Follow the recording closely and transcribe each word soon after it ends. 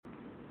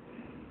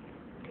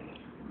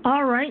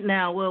All right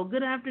now. Well,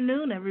 good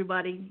afternoon,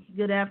 everybody.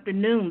 Good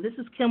afternoon. This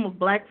is Kim of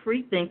Black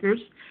Free Thinkers,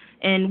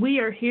 and we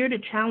are here to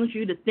challenge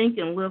you to think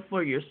and live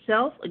for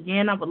yourself.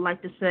 Again, I would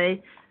like to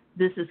say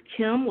this is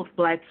Kim with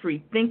Black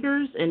Free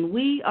Thinkers, and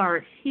we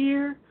are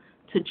here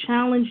to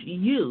challenge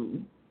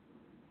you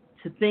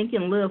to think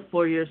and live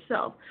for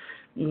yourself.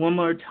 One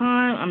more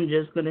time, I'm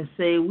just going to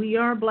say we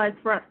are Black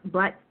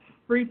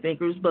Free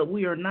Thinkers, but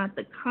we are not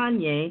the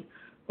Kanye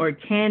or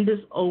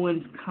Candace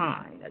Owens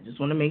kind. I just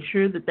want to make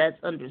sure that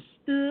that's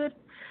understood.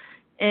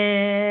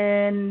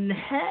 And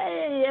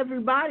hey,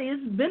 everybody,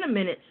 it's been a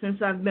minute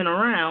since I've been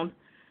around,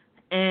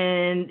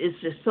 and it's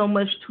just so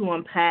much to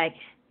unpack.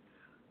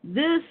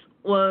 This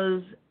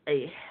was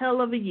a hell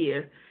of a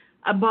year.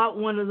 I bought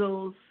one of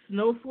those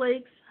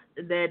snowflakes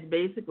that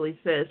basically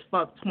says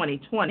fuck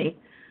 2020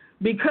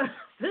 because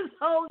this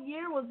whole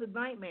year was a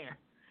nightmare.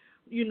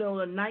 You know,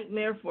 a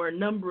nightmare for a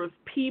number of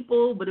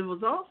people, but it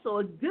was also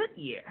a good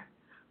year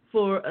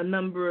for a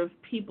number of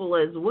people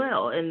as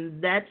well. And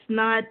that's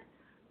not,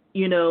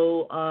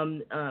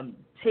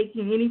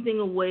 taking anything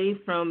away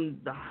from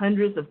the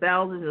hundreds of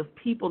thousands of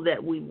people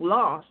that we've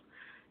lost.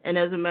 And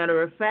as a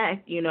matter of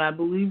fact, I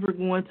believe we're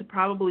going to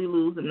probably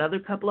lose another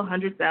couple of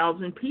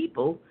 100,000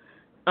 people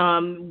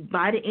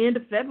by the end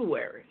of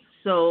February.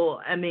 So,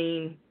 I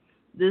mean,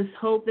 this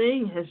whole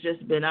thing has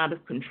just been out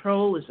of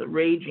control. It's a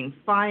raging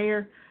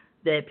fire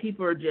that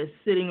people are just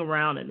sitting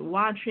around and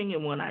watching.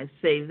 And when I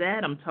say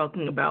that, I'm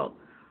talking about,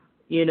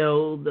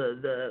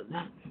 the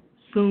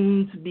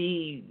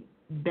soon-to-be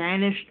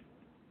banished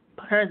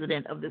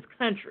president of this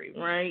country,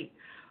 right?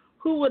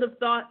 Who would have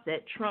thought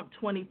that Trump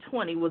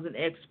 2020 was an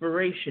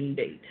expiration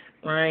date,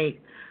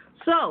 right?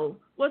 So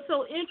what's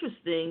so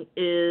interesting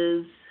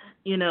is,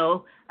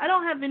 I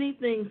don't have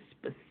anything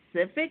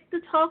specific to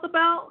talk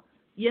about,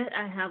 yet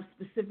I have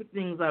specific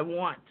things I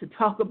want to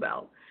talk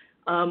about.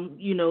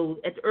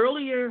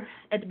 Earlier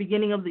at the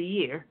beginning of the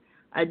year,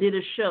 I did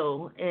a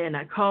show, and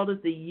I called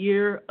it the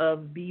Year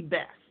of Be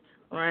Best,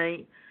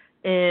 right?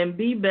 And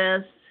Be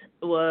Best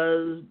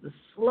was the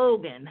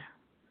slogan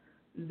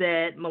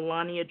that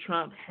Melania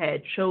Trump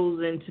had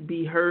chosen to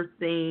be her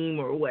theme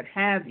or what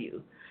have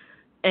you.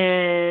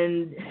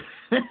 And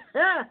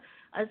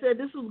I said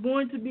this was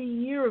going to be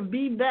Year of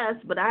Be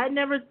Best, but I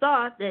never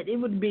thought that it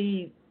would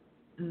be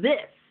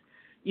this.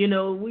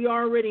 We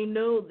already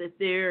know that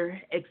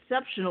their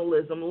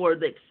exceptionalism or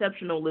the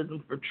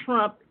exceptionalism for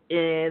Trump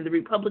and the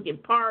Republican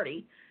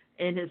Party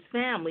and his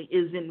family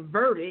is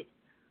inverted,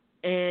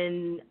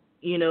 and,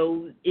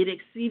 it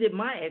exceeded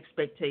my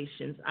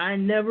expectations. I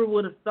never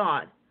would have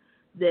thought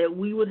that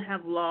we would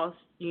have lost,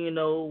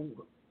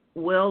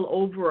 well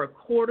over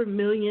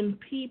 250,000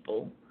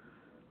 people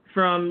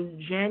from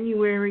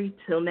January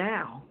till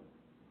now.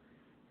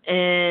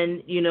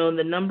 And,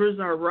 the numbers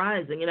are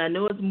rising. And I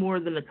know it's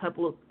more than a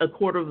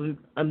quarter of,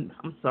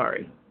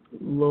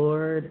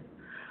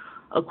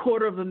 a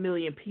quarter of a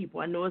million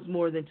people. I know it's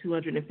more than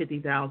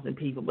 250,000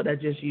 people, but I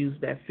just used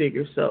that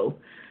figure. So,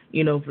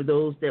 for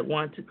those that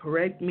want to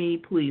correct me,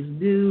 please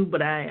do.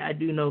 But I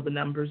do know the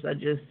numbers. I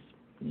just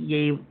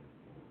gave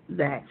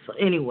that. So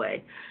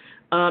anyway,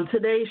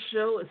 today's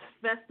show is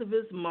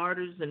Festivus,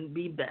 Martyrs, and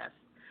Be Best.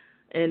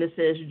 And it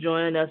says,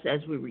 join us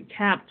as we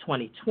recap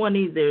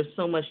 2020. There's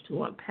so much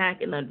to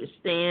unpack and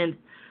understand.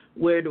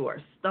 Where do I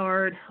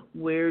start?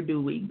 Where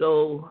do we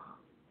go?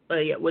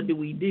 What do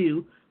we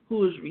do?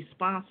 Who is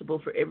responsible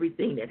for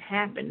everything that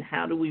happened?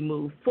 How do we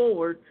move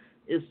forward?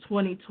 Is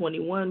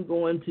 2021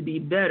 going to be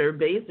better?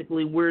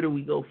 Basically, where do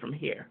we go from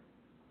here?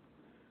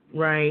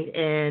 Right?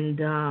 And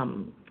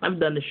I've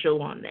done the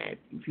show on that,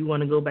 if you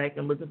want to go back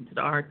and listen to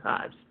the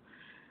archives.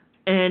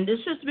 And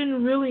it's just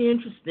been really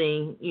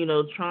interesting,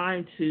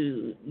 trying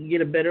to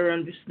get a better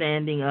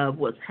understanding of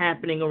what's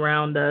happening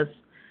around us.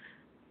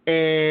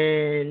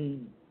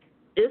 And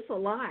it's a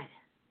lot.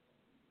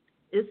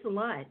 It's a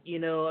lot.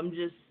 I'm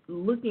just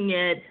looking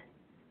at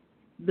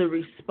the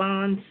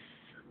response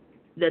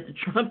that the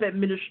Trump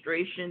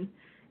administration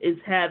is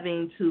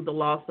having to the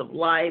loss of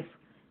life,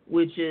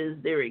 which is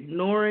they're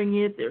ignoring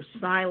it, they're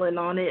silent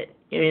on it,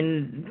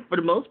 and for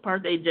the most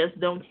part, they just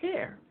don't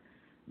care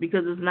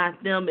because it's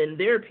not them and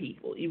their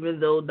people, even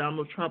though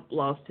Donald Trump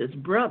lost his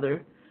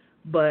brother,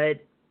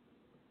 but,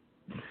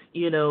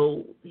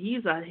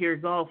 he's out here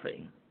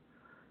golfing.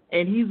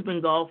 And he's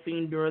been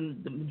golfing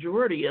during the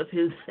majority of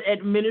his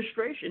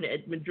administration,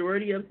 the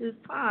majority of his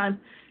time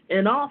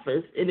in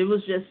office. And it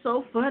was just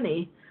so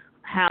funny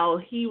how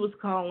he was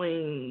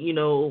calling,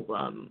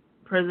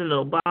 President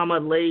Obama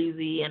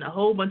lazy and a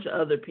whole bunch of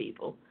other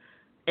people.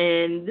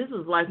 And this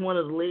is like one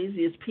of the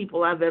laziest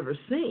people I've ever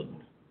seen.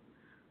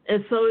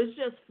 And so it's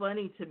just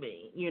funny to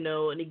me,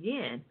 and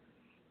again,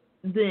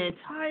 the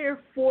entire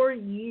 4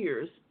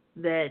 years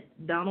that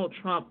Donald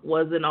Trump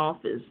was in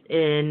office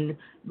and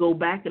go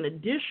back an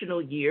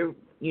additional year,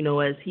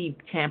 as he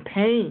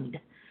campaigned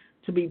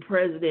to be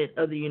president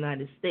of the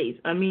United States.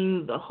 I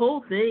mean, the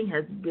whole thing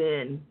has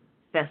been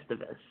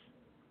Festivus.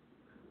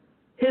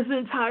 His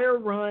entire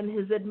run,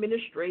 his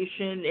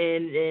administration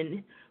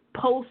and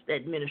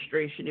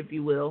post-administration, if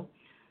you will,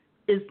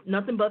 is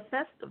nothing but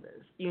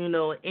Festivus,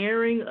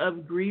 airing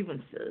of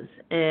grievances.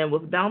 And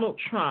with Donald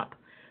Trump,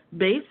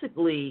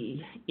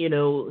 basically,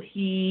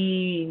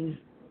 he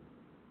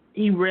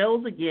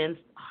rails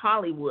against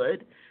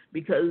Hollywood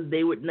because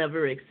they would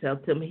never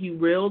accept him. He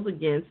rails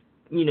against,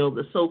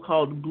 the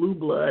so-called blue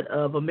blood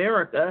of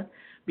America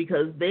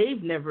because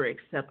they've never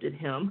accepted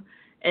him.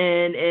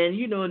 And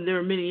and there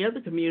are many other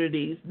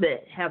communities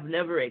that have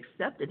never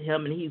accepted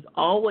him, and he's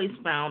always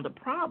found a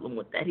problem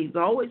with that. He's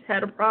always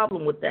had a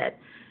problem with that.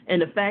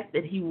 And the fact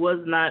that he was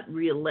not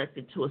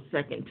reelected to a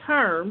second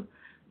term,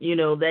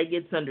 that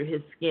gets under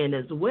his skin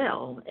as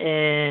well.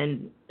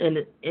 And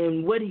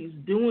what he's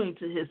doing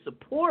to his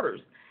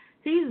supporters,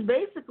 he's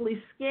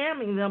basically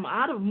scamming them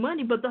out of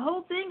money, but the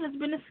whole thing has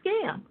been a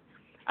scam.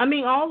 I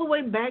mean, all the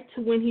way back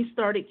to when he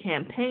started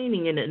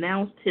campaigning and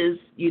announced his,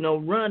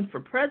 run for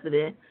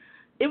president,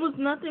 it was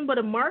nothing but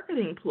a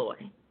marketing ploy,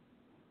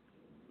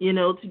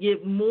 to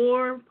get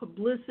more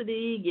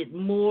publicity, get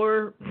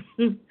more,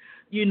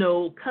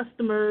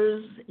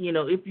 customers,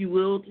 if you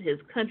will, to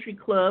his country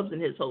clubs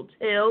and his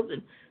hotels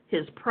and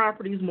his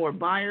properties, more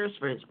buyers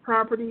for his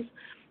properties.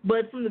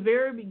 But from the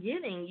very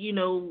beginning,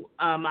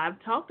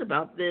 I've talked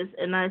about this,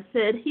 and I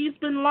said he's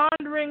been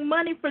laundering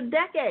money for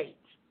decades.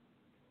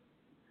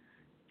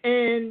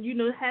 And,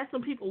 had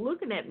some people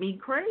looking at me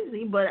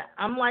crazy, but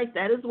I'm like,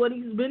 that is what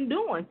he's been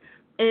doing.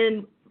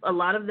 And a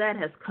lot of that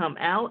has come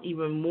out.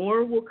 Even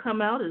more will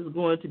come out. It's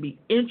going to be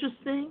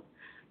interesting,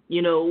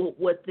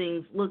 what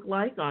things look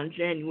like on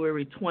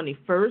January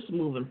 21st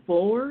moving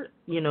forward,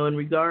 in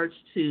regards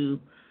to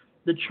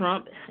the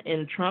Trump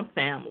and Trump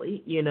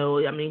family.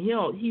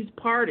 He's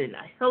pardoned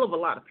a hell of a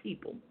lot of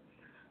people,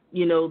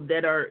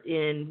 that are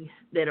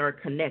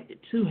connected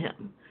to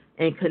him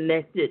and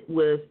connected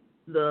with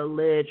the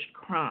alleged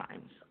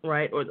crimes,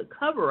 right, or the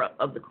cover-up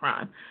of the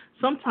crime.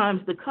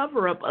 Sometimes the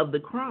cover-up of the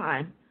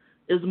crime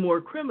is more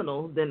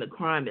criminal than the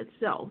crime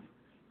itself.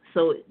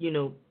 So,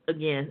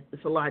 again,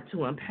 it's a lot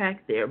to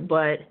unpack there.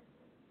 But,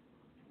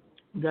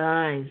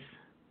 guys,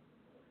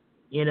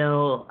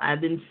 I've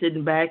been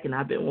sitting back and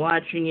I've been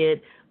watching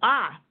it.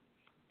 And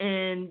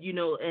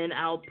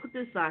I'll put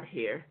this out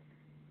here.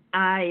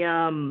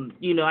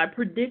 I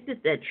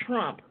predicted that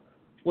Trump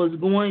was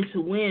going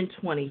to win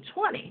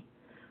 2020,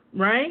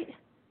 right?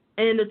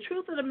 And the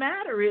truth of the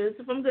matter is,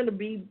 if I'm going to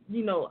be,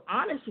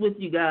 honest with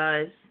you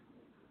guys,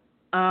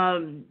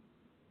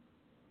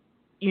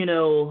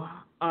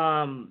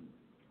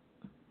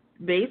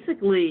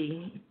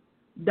 basically,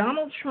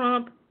 Donald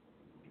Trump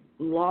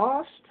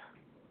lost,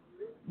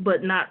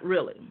 but not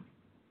really.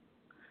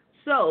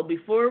 So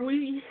before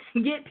we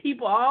get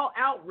people all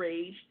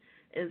outraged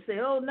and say,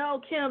 "Oh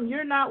no, Kim,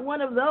 you're not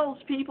one of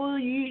those people.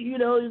 Do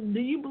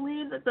you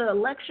believe that the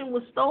election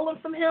was stolen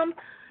from him?"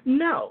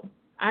 No,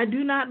 I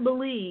do not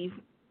believe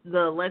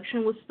the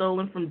election was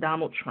stolen from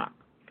Donald Trump.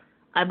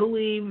 I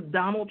believe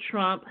Donald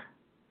Trump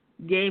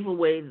gave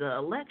away the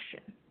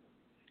election.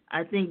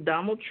 I think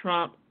Donald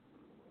Trump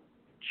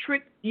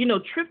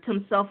tripped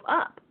himself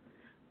up,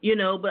 but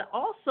I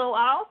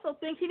also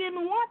think he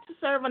didn't want to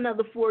serve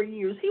another 4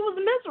 years. He was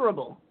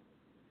miserable.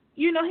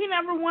 He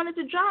never wanted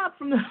the job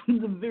from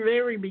the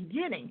very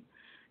beginning.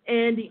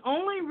 And the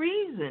only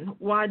reason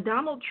why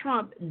Donald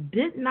Trump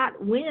did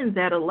not win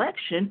that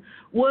election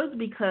was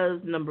because,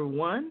 number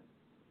one,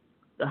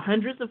 the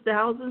hundreds of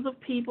thousands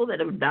of people that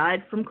have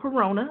died from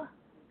corona.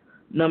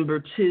 Number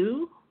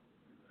two,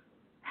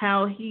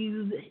 how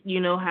he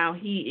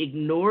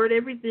ignored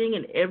everything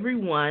and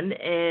everyone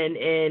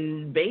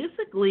and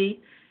basically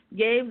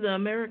gave the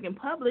American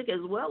public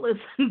as well as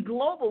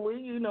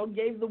globally,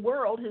 gave the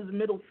world his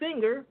middle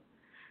finger.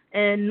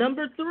 And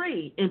number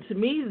three, and to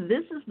me,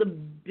 this is the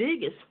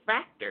biggest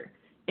factor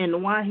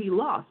in why he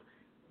lost.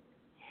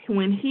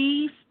 When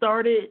he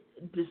started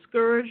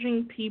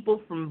discouraging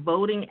people from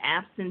voting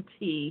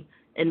absentee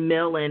and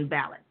mail-in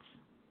ballots,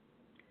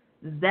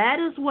 that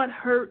is what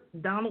hurt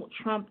Donald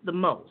Trump the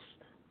most.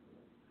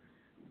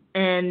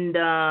 And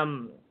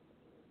that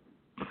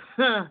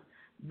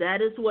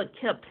is what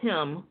kept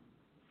him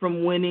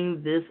from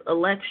winning this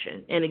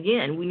election. And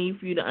again, we need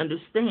for you to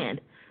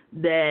understand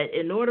that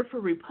in order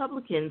for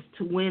Republicans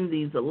to win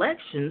these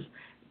elections,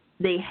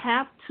 they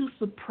have to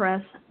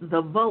suppress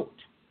the vote,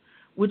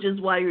 which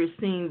is why you're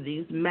seeing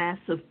these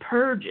massive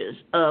purges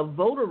of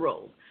voter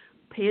rolls.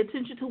 Pay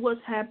attention to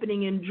what's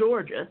happening in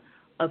Georgia.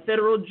 A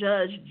federal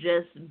judge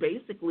just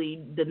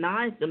basically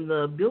denied them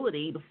the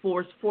ability to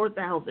force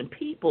 4,000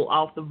 people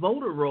off the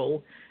voter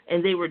roll,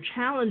 and they were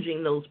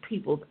challenging those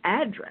people's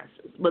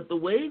addresses. But the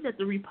way that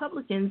the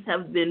Republicans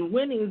have been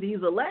winning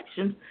these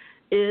elections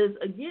is,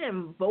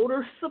 again,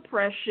 voter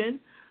suppression,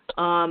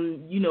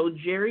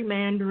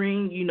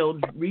 gerrymandering,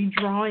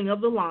 redrawing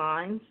of the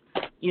lines.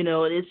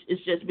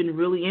 It's just been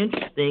really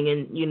interesting.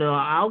 And,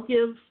 I'll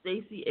give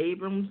Stacey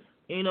Abrams,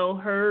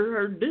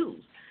 her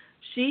dues.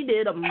 She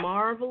did a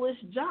marvelous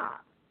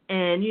job.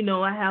 And,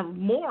 I have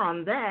more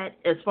on that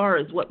as far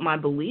as what my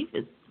belief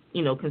is,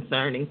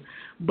 concerning.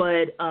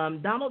 But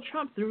Donald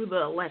Trump threw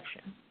the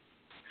election.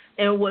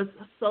 And what's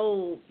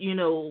so,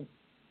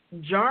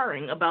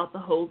 jarring about the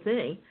whole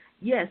thing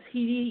yes,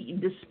 he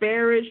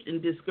disparaged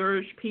and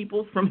discouraged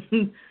people from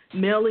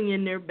mailing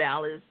in their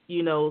ballots,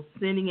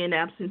 sending in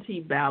absentee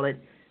ballot.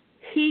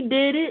 He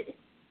did it,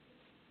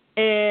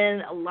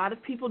 and a lot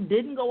of people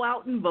didn't go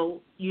out and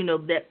vote,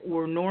 that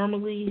were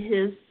normally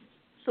his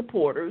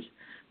supporters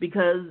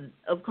because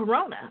of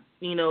Corona.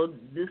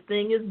 This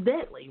thing is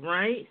deadly,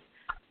 right?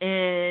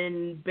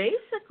 And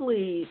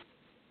basically,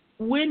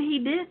 when he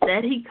did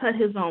that, he cut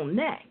his own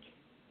neck.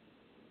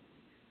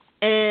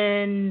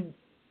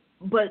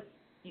 But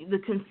the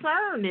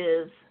concern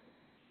is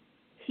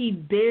he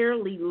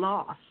barely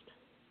lost.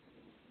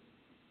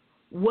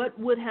 What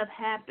would have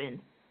happened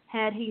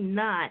had he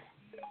not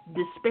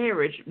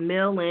disparaged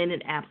mail-in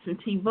and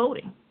absentee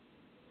voting?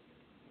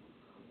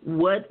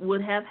 What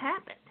would have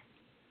happened?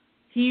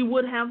 He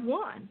would have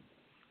won.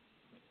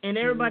 And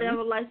everybody, I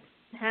would like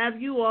to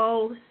have you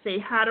all say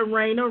hi to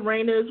Raina.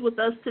 Raina is with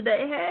us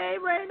today. Hey,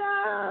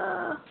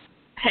 Raina.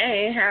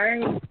 Hey, how are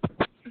you?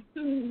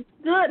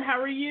 Good. How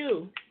are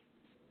you?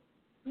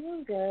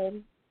 I'm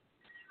good.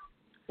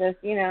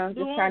 Just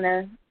trying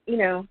to,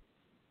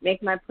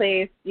 make my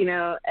place,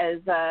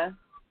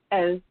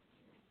 as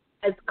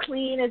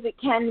clean as it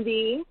can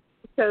be,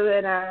 so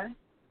that I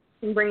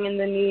can bring in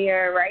the new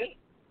year, right?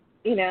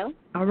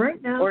 All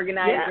right now.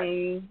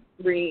 Organizing,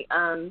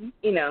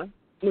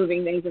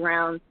 moving things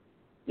around,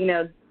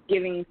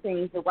 giving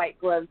things a white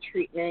glove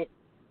treatment,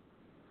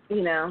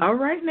 All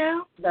right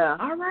now. So,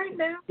 all right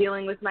now.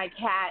 Dealing with my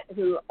cat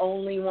who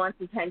only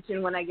wants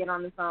attention when I get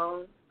on the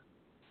phone.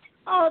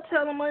 Oh,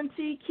 tell him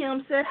Auntie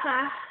Kim said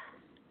hi.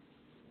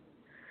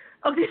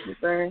 Okay.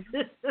 Keeper.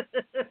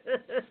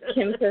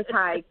 Kim says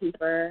hi,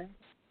 Keeper.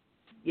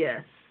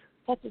 Yes.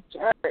 Such a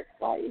jerk.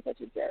 Why are you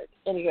such a jerk?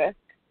 Anyway.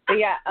 But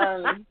yeah,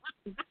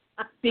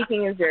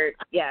 speaking of jerk,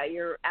 yeah,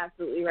 you're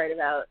absolutely right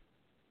about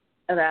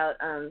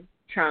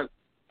Trump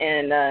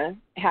and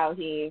how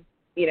he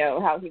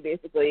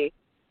basically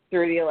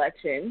threw the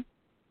election.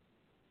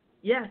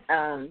 Yes.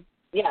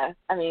 Yeah,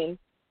 I mean,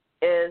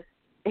 if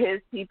his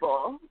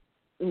people,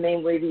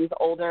 namely these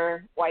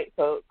older white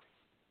folks,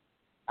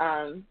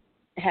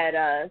 had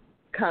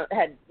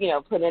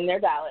put in their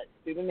ballots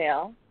through the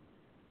mail,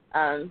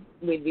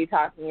 we'd be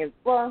talking.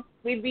 Well,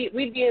 we'd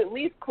be at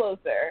least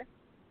closer.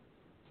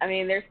 I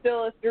mean, there's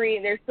still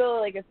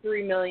like a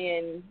 3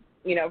 million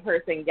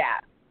person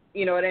gap.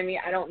 You know what I mean?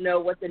 I don't know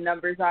what the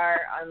numbers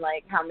are on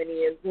like how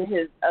many of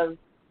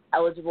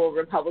eligible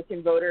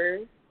Republican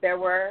voters there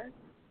were,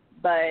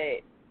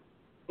 but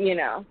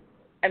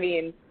I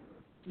mean,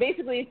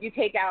 basically, if you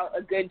take out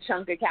a good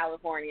chunk of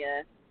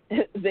California,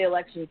 the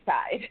election's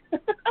tied.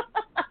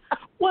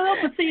 Well,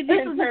 but see,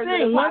 this is the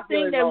thing. One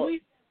thing that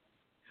vote.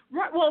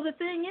 the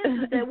thing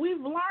is that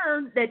we've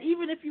learned that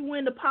even if you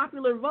win the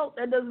popular vote,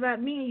 that does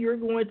not mean you're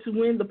going to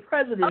win the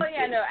presidency. Oh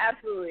yeah, no,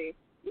 absolutely.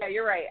 Yeah,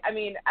 you're right. I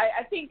mean,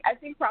 I think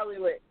probably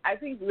I'm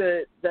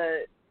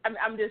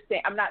just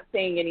saying, I'm not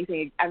saying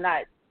anything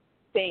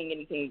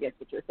against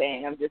what you're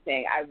saying. I'm just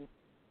saying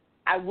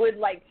I would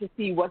like to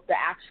see what the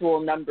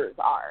actual numbers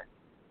are.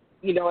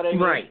 You know what I mean?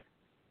 Right.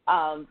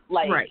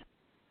 Right.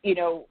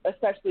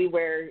 Especially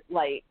where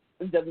like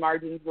the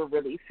margins were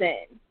really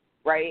thin,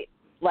 right?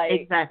 Like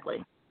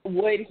exactly.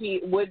 Would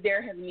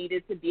there have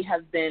needed to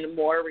have been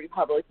more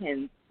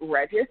Republicans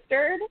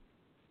registered,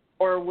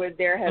 or would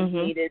there have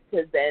needed to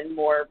have been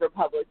more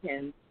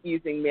Republicans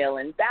using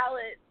mail-in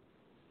ballots,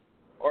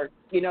 or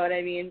you know what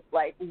I mean?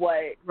 Like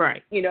what?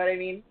 Right. You know what I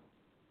mean?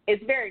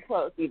 It's very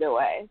close either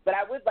way, but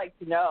I would like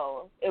to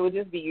know. It would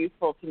just be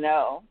useful to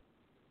know,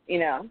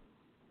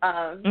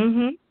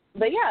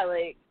 But yeah,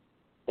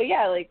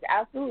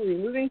 absolutely.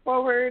 Moving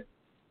forward,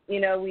 we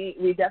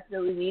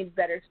definitely need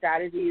better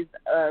strategies.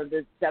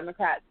 The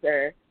Democrats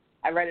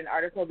I read an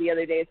article the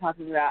other day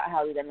talking about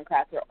how the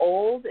Democrats are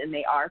old, and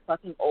they are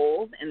fucking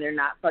old, and they're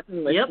not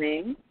fucking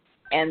listening. Yep.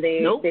 And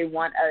they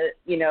want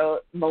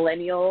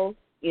millennials,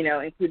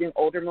 including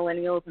older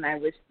millennials. And I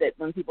wish that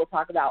when people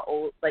talk about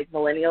old, like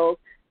millennials,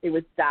 they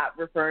would stop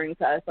referring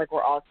to us like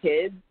we're all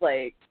kids.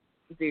 Like,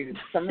 dude,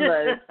 some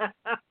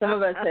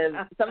of us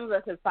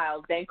have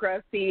filed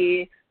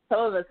bankruptcy.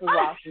 Some of us have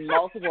lost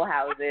multiple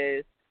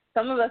houses.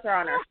 Some of us are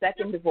on our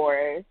second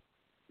divorce.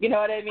 You know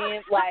what I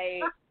mean?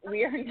 Like,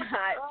 we are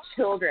not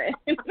children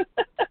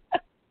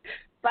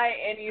by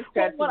any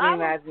stretch of the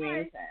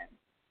imagination.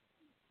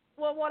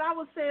 Well, what I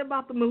would say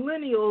about the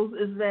millennials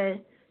is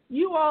that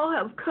you all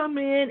have come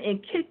in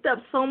and kicked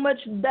up so much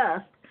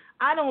dust.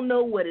 I don't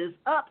know what is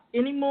up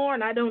anymore,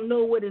 and I don't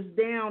know what is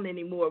down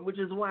anymore, which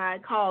is why I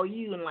call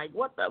you and like,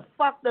 what the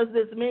fuck does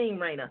this mean,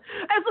 Raina?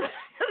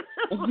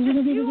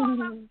 You all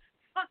have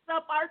fucked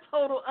up our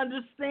total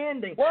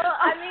understanding. Well,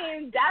 I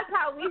mean, that's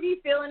how we be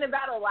feeling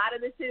about a lot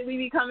of the shit we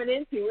be coming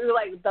into. We were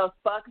like, the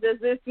fuck does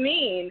this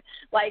mean?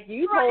 Like,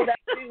 you told us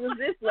it was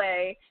this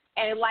way,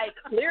 and, like,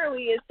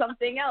 clearly it's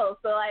something else.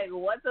 So, like,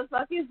 what the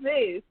fuck is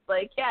this?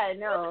 Like, yeah,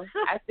 no,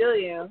 I feel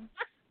you.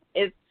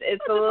 It's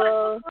a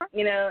little,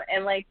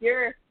 and like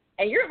you're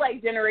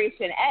like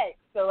Generation X,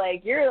 so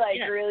like you're like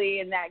really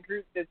in that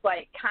group that's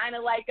like kind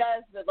of like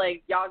us, but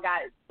like y'all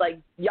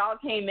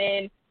came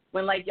in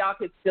when, like, y'all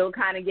could still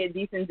kind of get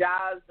decent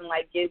jobs and,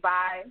 like, get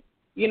by.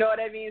 You know what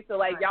I mean? So,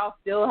 like, y'all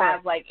still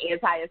have, like,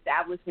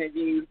 anti-establishment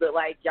views, but,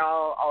 like,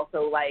 y'all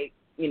also, like,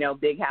 you know,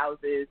 big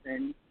houses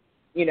and,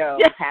 you know,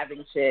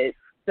 having shit.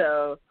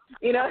 So,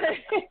 you know,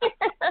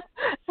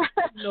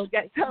 so,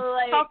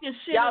 like, talking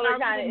shit y'all in were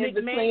kind of in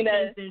between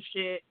us and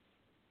shit.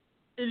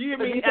 Did you hear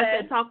me? I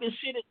said talking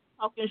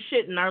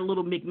shit in our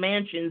little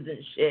McMansions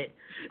and shit.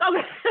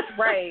 Okay.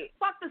 Right.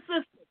 Fuck the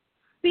system.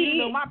 See, you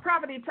know, my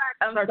property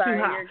taxes are too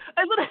high.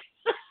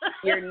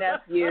 Your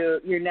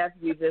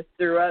nephew just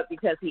threw up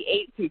because he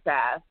ate too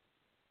fast.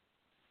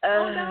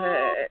 Oh,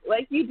 no.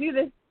 Like, you do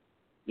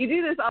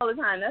this all the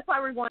time. That's why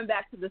we're going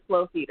back to the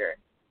slow feeder.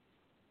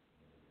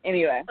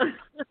 Anyway,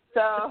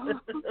 so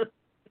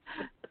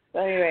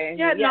anyway,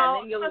 no,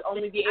 then you'll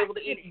only be able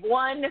to eat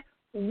one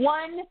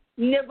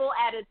nibble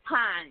at a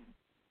time.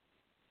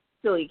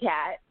 Silly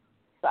cat.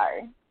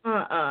 Sorry.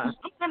 I'm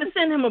gonna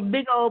send him a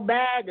big old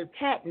bag of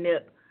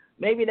catnip.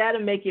 Maybe that'll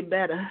make it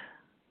better.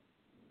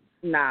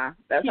 Nah,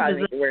 that's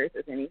probably make it worse,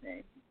 if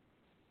anything.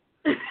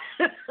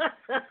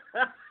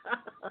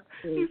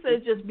 He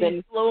said just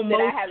be slow motion.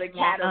 Then I have a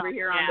cat over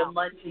here on the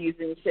munchies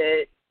and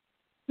shit.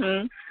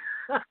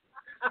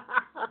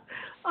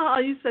 Oh,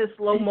 you said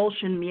slow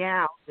motion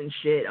meows and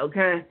shit,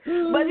 okay?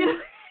 But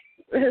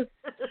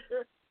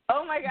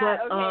oh my God,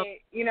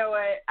 okay. You know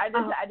what? I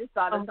just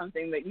thought of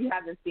something, but you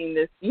haven't seen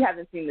this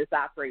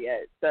opera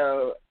yet,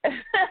 so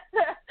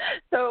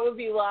so it would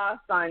be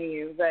lost on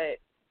you. But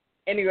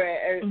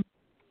anyway,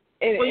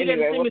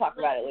 we'll talk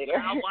about it later.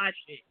 I'll watch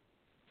it.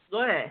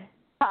 Go ahead.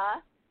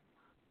 Huh?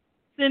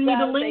 Send me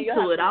the link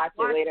to it. I'll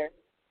watch it later.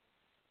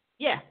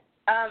 Yeah.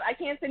 I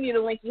can't send you the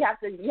link. You have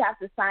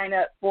to sign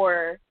up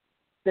for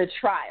the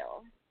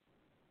trial.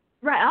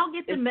 Right. I'll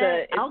get the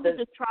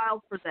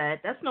trial for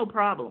that. That's no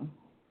problem.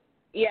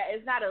 Yeah,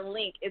 it's not a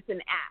link. It's an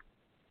app.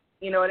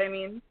 You know what I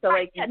mean? So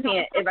like you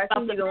can't. If I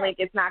send you the link,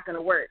 it's not going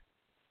to work.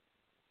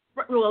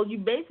 Well, you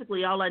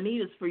basically all I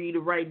need is for you to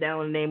write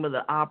down the name of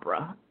the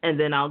opera, and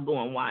then I'll go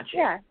and watch it.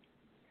 Yeah.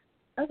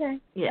 Okay.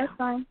 Yeah. That's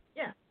fine.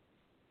 Yeah.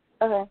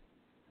 Okay.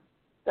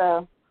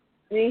 So,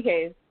 in any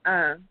case,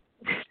 but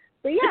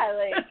yeah,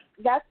 like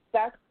that's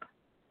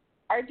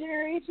our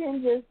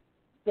generation just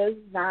does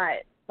not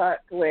fuck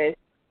with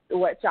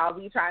what y'all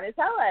be trying to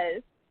tell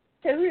us,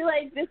 because we're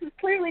like, this is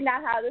clearly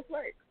not how this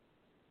works.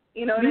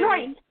 You know what I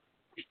mean?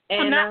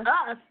 And not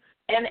us.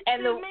 And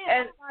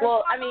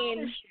well, I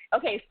mean,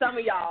 okay, some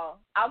of y'all.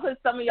 I'll put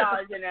some of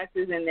y'all Gen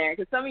Xers in there,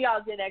 because some of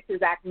y'all Gen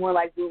Xers act more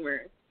like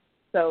boomers.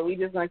 So we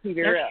just gonna keep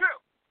it real. That's true.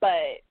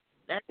 But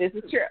this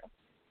is true.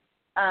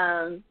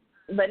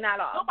 But not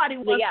all. Nobody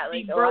wants to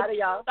be broke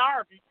and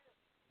starving.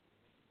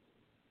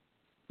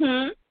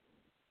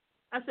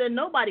 I said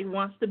nobody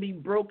wants to be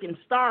broke and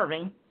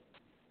starving.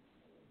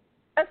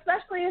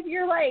 Especially if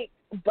you're like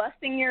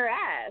busting your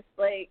ass.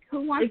 Like,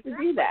 who wants to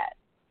do that?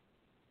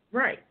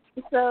 Right.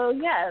 So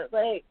yeah,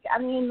 like, I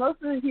mean,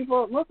 most of the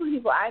people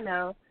I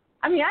know.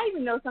 I mean, I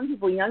even know some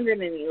people younger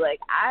than me.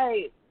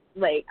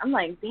 I'm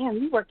like, damn,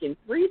 you working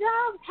 3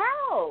 jobs?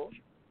 How?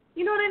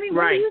 You know what I mean?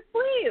 Right. Where do you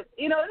sleep?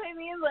 You know what I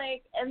mean?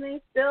 Like, and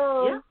they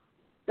still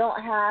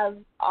don't have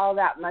all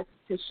that much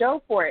to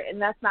show for it.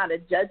 And that's not a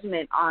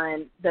judgment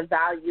on the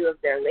value of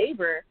their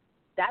labor.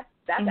 That's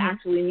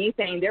actually me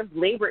saying their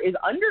labor is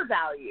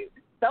undervalued.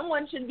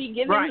 Someone should be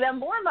giving them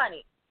more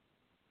money.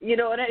 You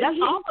know what I mean? That's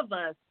all of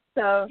us.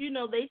 So, you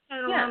know, they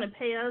turn around and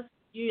pay us,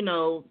 you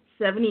know,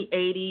 $70,000,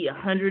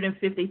 $80,000,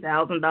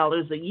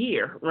 $150,000 a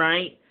year,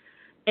 right?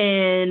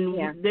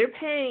 And they're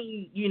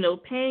paying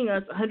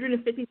us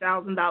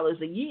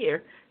 $150,000 a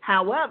year.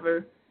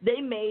 However,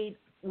 they made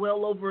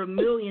well over $1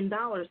 million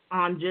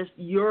on just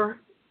your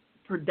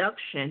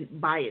production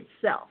by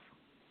itself.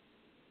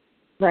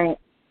 Right.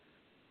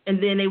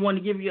 And then they want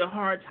to give you a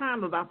hard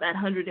time about that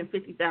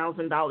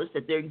 $150,000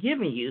 that they're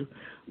giving you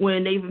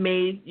when they've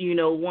made, you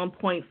know,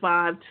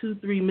 $1.5 to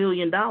 $3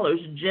 million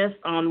just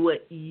on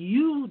what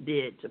you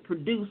did to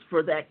produce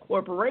for that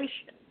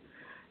corporation.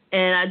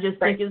 And I just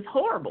think it's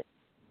horrible.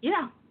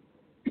 Yeah.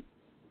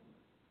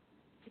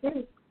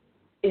 It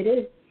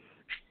is.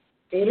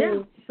 It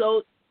is.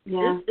 So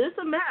it's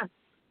a mess,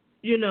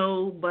 you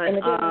know, but and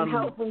it doesn't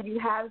help when you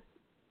have,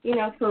 you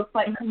know, folks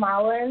like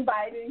Kamala and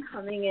Biden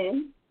coming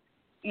in.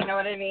 You know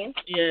what I mean?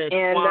 Yeah,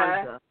 and,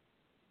 Kwanzaa.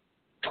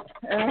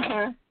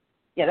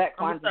 Yeah, that Kwanzaa.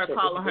 I'm going to start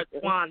calling her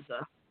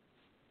Kwanzaa.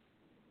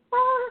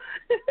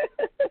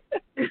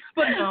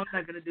 But no, I'm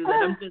not going to do that.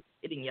 I'm just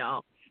kidding,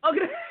 y'all.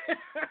 Okay.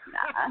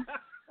 Nah.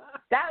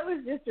 That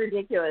was just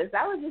ridiculous.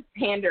 That was just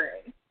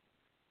pandering.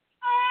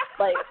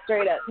 Like,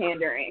 straight up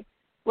pandering.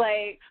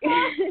 Like,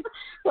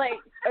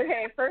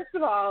 okay, first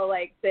of all,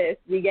 like, sis,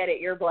 we get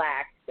it, you're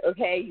black,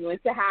 okay? You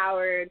went to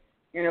Howard,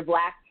 you're in a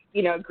black,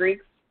 you know,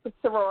 Greek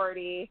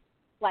sorority.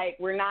 Like,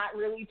 we're not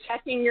really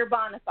checking your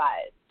bona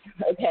fides,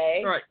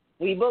 okay? Right.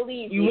 We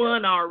believe you. You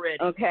won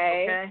already.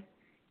 Okay?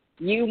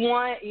 You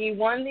won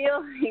the,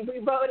 we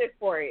voted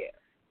for you.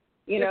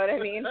 You know what I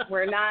mean?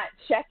 We're not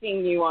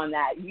checking you on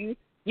that. You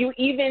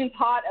even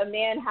taught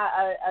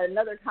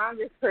another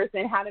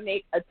congressperson how to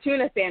make a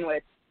tuna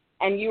sandwich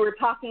and you were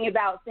talking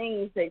about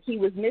things that he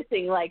was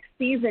missing, like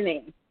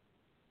seasoning.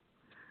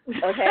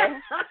 Okay?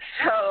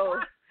 So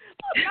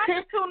not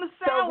the tuna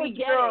sandwich,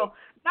 girl.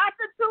 Not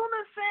the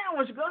tuna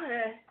sandwich. Go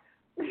ahead.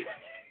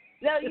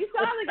 No, you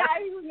saw the guy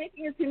who was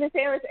making a tuna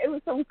sandwich. It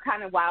was some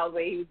kind of wild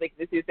way he was making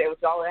the tuna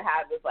sandwich. All it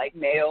had was like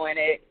mayo in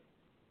it.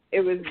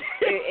 And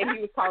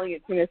he was calling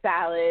it tuna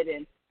salad.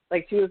 And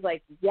like she was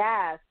like,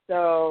 yeah.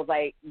 So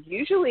like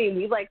usually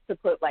we like to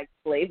put like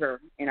flavor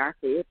in our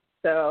food.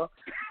 So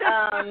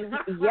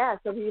yeah.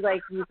 So we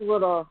like use a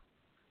little,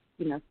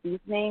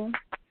 seasoning,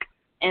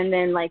 and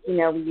then like we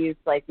use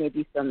like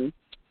maybe some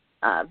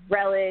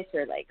relish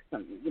or like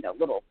some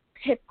little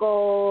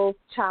pickles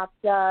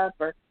chopped up,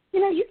 or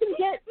you can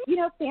get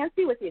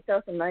fancy with it.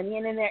 Throw some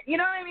onion in there. You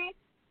know what I mean?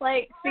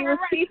 Like she was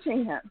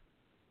teaching him.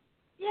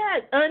 Yeah,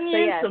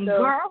 onion,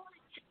 garlic.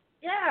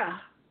 Yeah.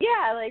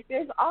 Yeah, like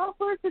there's all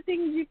sorts of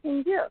things you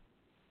can do.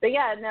 But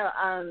yeah,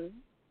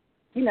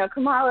 no,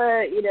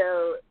 Kamala,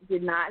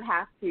 did not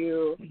have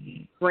to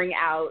bring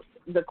out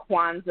the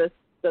Kwanzaa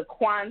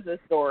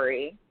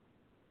story.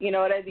 You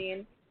know what I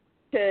mean?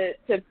 To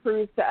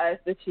prove to us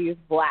that she's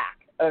black,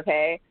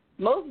 okay?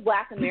 Most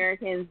black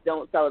Americans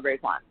don't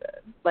celebrate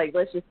Kwanzaa. Like,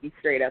 let's just be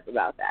straight up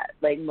about that.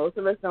 Like, most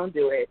of us don't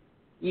do it.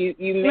 You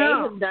may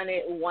have done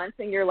it once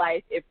in your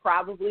life. It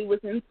probably was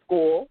in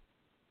school.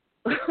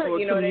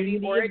 You know what I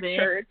mean? Or at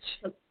church.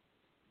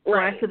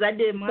 Right, because I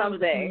did mine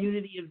with a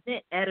community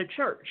event at a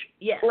church.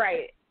 Yes.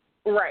 Right.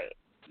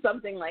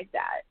 Something like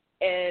that.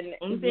 And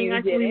only thing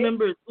I can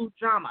remember is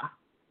Ujama.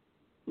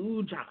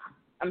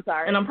 I'm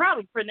sorry? And I'm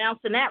probably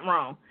pronouncing that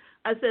wrong.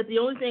 I said the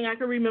only thing I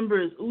can remember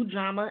is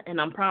Ujama,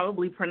 and I'm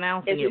probably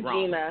pronouncing it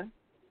wrong. Ujima.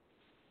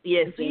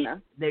 Yes,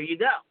 Ujima. There you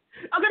go.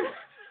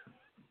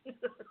 Okay.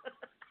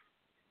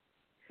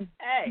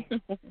 Hey,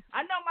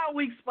 I know my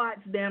weak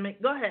spots, damn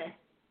it. Go ahead.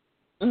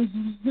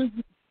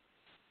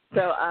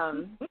 So,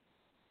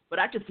 but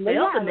I just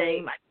spelled the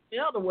name. I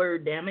spelled the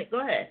word, damn it. Go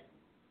ahead.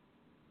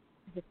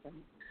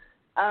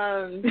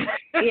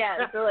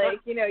 Yeah, so, like,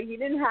 you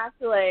didn't have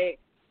to, like,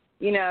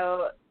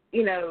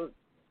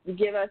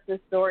 give us the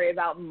story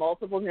about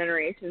multiple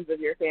generations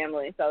of your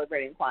family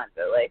celebrating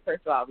Kwanzaa. Like,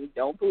 first of all, we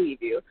don't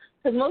believe you,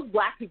 because most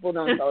black people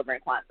don't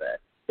celebrate Kwanzaa.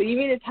 So you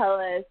mean to tell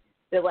us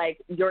that, like,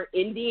 your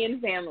Indian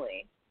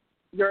family,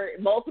 your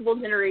multiple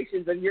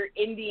generations of your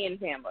Indian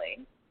family,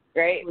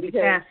 right?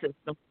 Because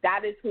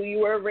that is who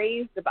you were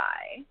raised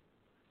by.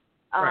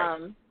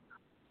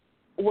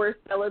 We're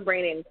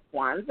celebrating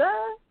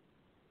Kwanzaa?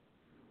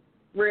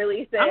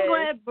 Really says, I'm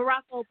glad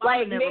Barack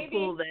Obama never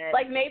pulled that.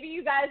 Like, maybe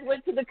you guys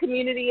went to the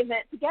community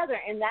event together,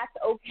 and that's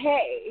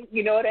okay.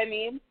 You know what I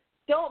mean?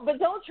 Don't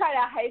try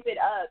to hype it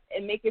up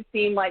and make it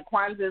seem like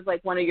Kwanzaa is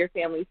like one of your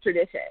family's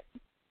traditions.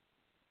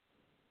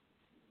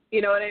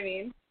 You know what I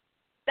mean?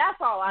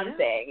 That's all I'm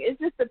saying. It's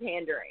just the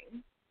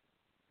pandering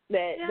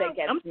that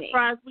gets me. I'm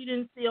surprised we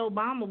didn't see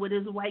Obama with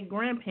his white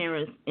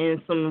grandparents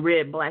in some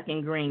red, black,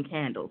 and green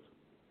candles.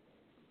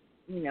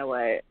 You know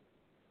what?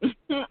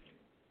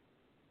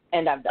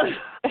 And I'm done.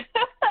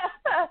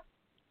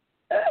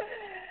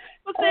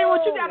 Well, say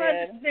what you gotta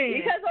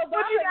understand.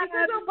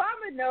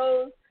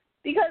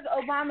 Because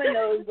Obama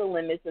knows the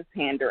limits of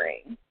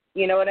pandering.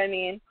 You know what I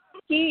mean?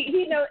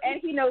 He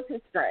knows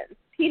his strengths.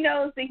 He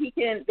knows that he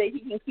can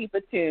keep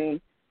a tune.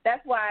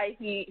 That's why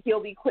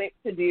he'll be quick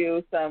to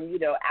do some,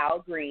 Al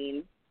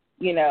Green,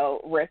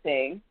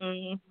 riffing.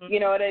 Mm-hmm. You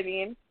know what I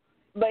mean?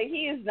 But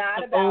he is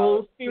not about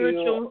old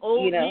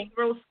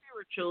Negro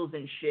spirituals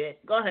and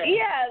shit. Go ahead.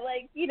 Yeah,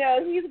 like, he's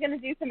gonna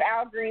do some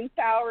Al Green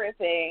style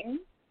riffing,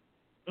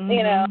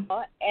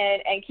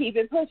 and keep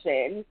it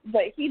pushing.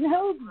 But he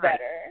knows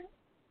better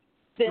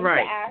than to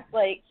act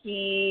like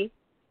he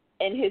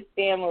and his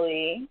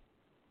family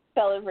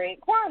celebrate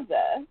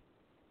Kwanzaa.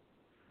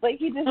 Like,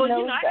 he just knows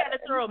better. I gotta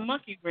throw a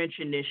monkey wrench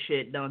in this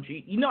shit, don't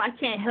you? I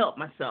can't help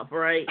myself,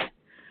 right?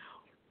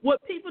 What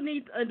people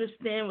need to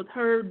understand with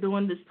her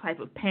doing this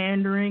type of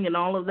pandering and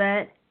all of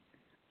that,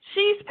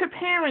 she's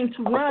preparing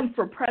to run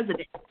for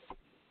president.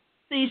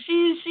 See,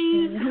 she's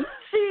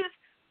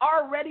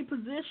already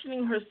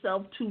positioning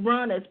herself to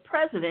run as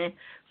president.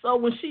 So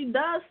when she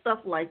does stuff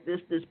like this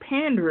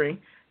pandering,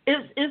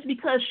 it's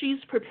because she's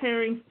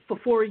preparing for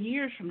 4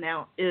 years from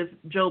now if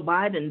Joe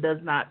Biden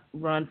does not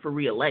run for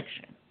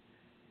re-election,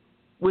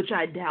 which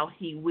I doubt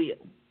he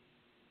will.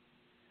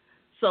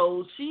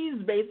 So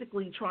she's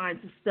basically trying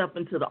to step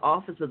into the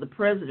office of the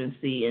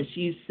presidency, and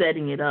she's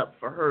setting it up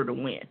for her to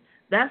win.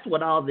 That's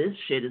what all this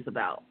shit is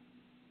about.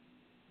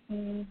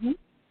 Mm-hmm.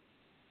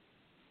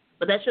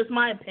 But that's just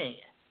my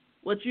opinion.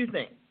 What you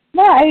think?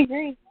 No, I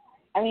agree.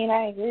 I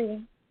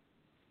agree.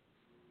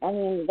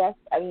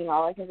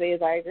 All I can say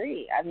is I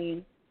agree.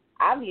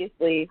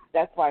 Obviously,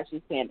 that's why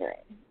she's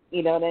pandering.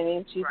 You know what I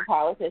mean? She's a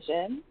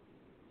politician.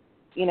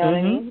 You know what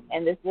I mean?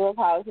 And this is what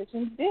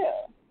politicians do.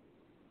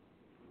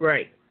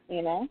 Right.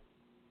 So.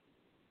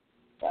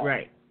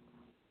 Right.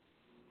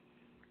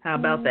 How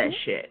about that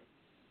shit?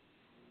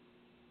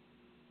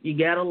 You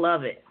gotta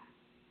love it.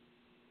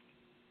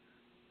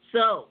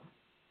 So,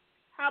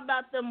 How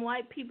about them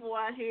white people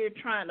out here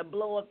trying to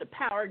blow up the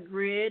power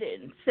grid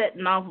and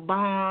setting off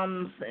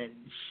bombs and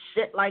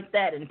shit like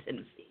that in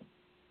Tennessee?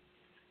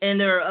 And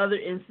there are other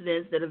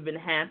incidents that have been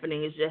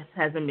happening. It just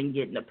hasn't been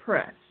getting the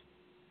press.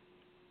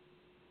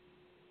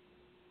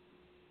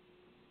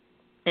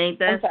 Ain't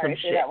that I'm sorry, some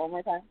say shit? that one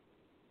more time.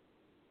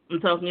 I'm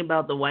talking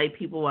about the white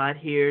people out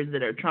here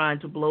that are trying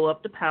to blow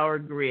up the power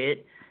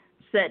grid,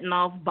 setting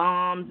off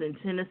bombs in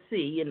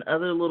Tennessee and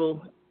other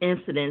little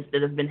incidents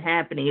that have been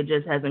happening. It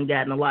just hasn't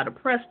gotten a lot of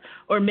press,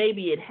 or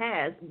maybe it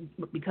has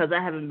because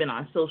I haven't been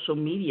on social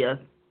media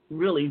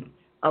really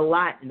a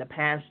lot in the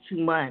past 2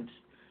 months,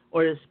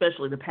 or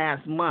especially the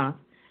past month.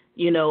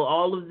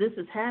 All of this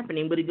is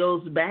happening, but it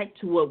goes back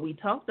to what we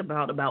talked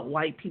about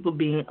white people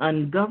being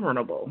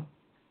ungovernable.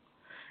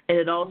 And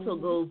it also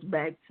goes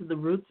back to the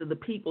roots of the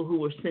people who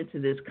were sent to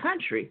this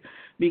country,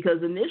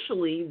 because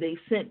initially they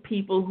sent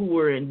people who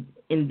were in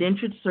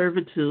indentured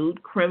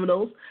servitude,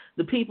 criminals,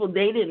 the people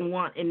they didn't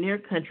want in their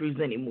countries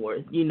anymore.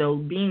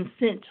 Being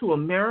sent to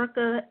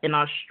America and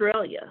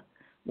Australia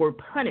were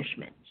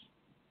punishments.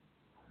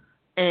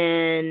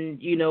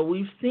 And,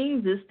 we've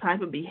seen this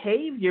type of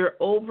behavior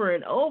over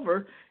and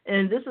over,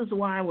 and this is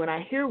why when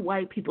I hear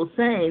white people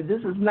saying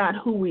this is not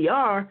who we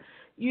are,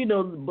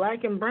 the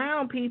black and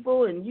brown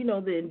people and,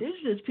 the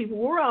indigenous people,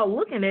 we're all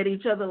looking at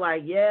each other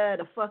like, yeah,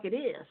 the fuck it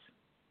is.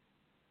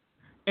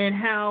 And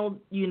how,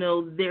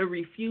 they're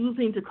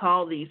refusing to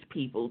call these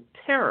people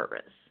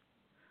terrorists,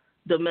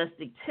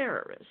 domestic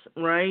terrorists,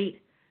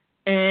 right?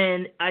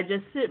 And I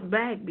just sit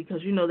back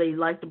because, they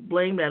like to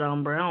blame that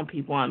on brown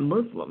people, on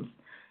Muslims.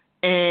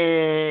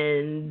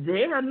 And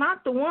they are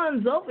not the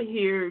ones over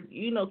here,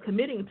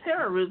 committing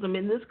terrorism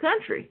in this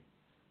country.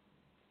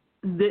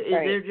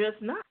 They're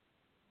just not.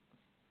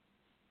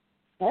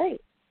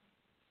 Right.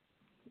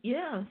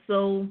 Yeah,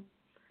 so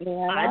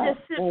I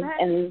just sit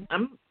back.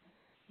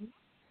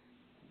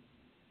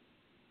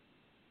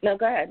 No,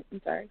 go ahead.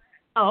 I'm sorry.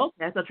 Oh,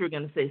 okay. I thought you were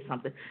going to say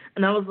something.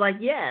 And I was like,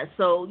 yeah,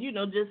 so,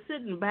 just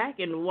sitting back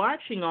and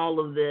watching all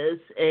of this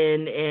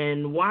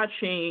and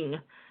watching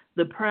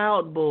the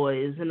Proud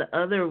Boys and the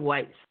other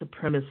white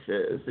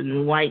supremacists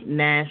and white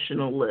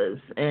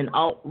nationalists and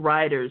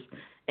alt-righters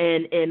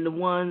and the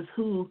ones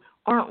who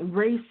aren't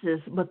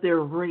racist, but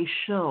they're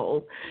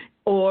racial,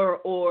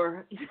 or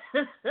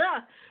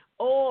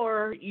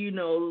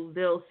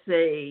they'll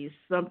say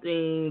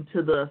something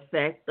to the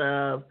effect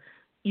of,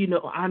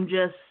 I'm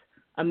just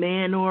a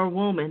man or a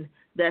woman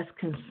that's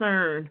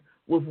concerned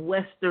with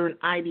Western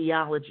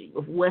ideology,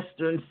 with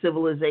Western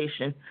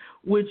civilization,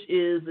 which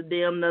is a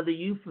damn another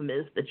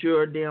euphemism that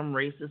you're a damn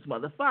racist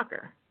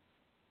motherfucker.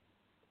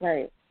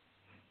 Right.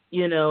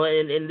 And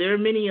there are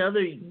many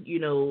other,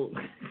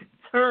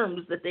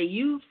 terms that they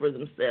use for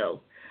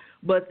themselves.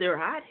 But they're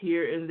out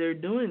here and they're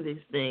doing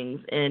these things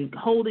and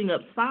holding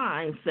up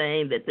signs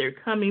saying that they're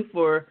coming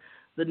for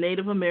the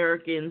Native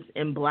Americans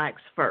and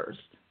blacks first.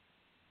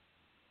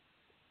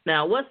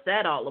 Now, what's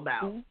that all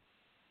about?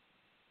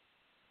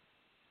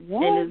 Yeah.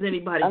 And is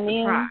anybody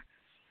surprised?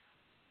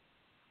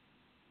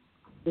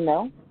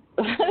 No.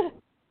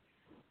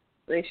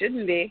 They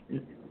shouldn't be.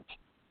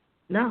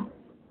 No.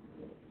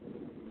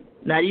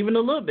 Not even a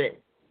little bit.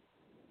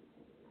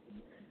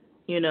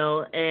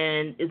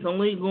 And it's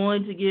only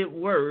going to get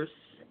worse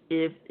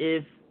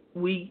if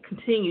we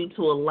continue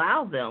to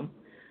allow them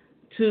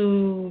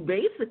to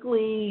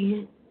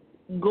basically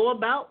go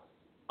about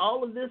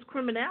all of this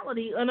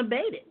criminality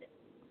unabated.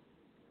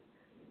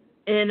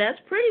 And that's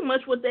pretty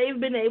much what they've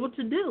been able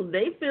to do.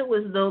 They feel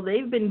as though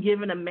they've been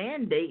given a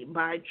mandate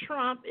by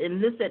Trump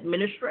and this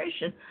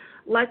administration.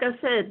 Like I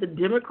said, the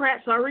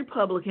Democrats are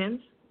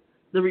Republicans.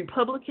 The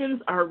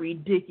Republicans are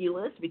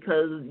ridiculous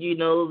because,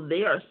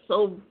 they are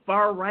so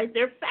far right,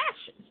 they're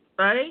fascists,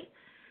 right?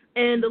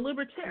 And the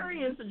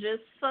Libertarians are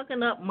just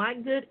sucking up my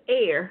good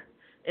air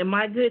and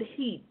my good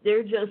heat.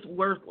 They're just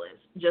worthless,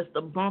 just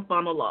a bump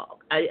on a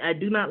log. I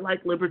do not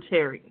like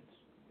Libertarians,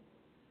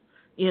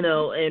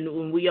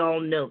 and we all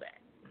know that,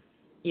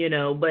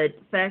 but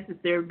the fact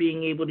that they're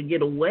being able to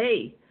get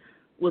away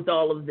with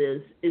all of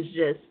this is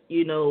just,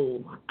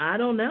 I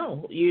don't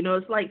know.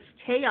 It's like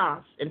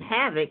chaos and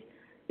havoc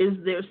is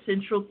their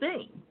central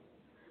thing.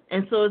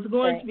 And so it's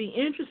going to be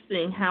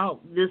interesting how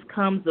this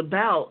comes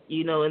about,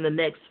 in the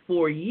next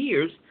 4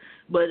 years.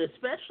 But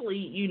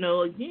especially,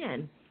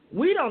 again,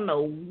 we don't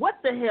know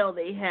what the hell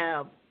they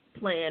have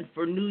planned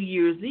for New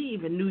Year's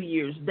Eve and New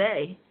Year's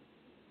Day.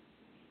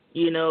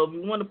 If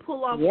you want to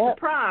pull off a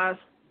surprise,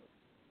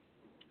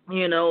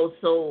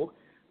 so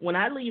when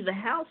I leave the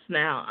house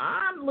now,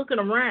 I'm looking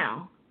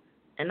around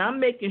and I'm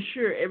making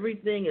sure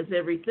everything is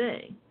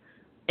everything.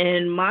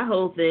 And my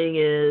whole thing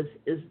is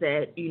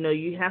that,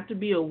 you have to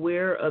be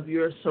aware of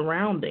your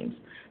surroundings.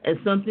 And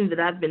something that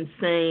I've been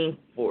saying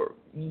for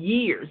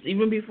years,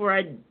 even before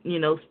I,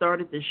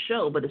 started this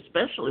show, but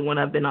especially when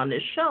I've been on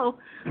this show,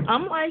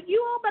 I'm like,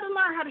 you all better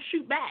learn how to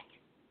shoot back.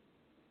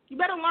 You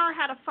better learn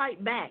how to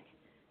fight back,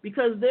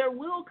 because there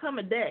will come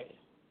a day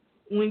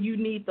when you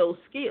need those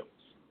skills,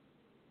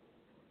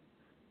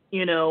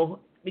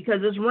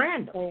 because it's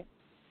random.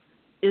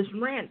 It's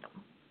random.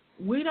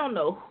 we don't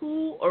know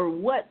who or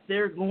what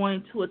they're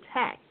going to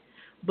attack,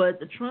 but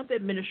the Trump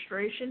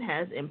administration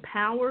has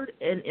empowered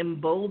and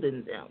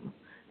emboldened them.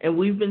 And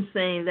we've been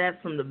saying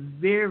that from the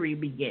very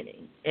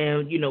beginning,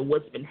 and,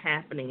 what's been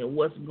happening and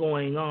what's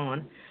going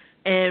on.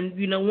 And,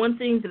 one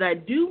thing that I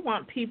do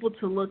want people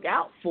to look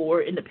out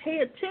for and to pay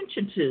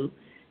attention to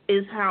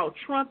is how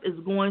Trump is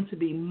going to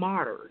be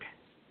martyred.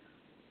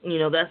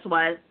 That's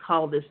why I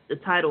call the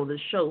title of the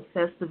show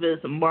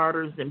Festivus,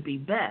 Martyrs, and Be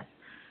Best,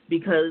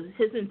 because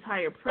his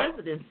entire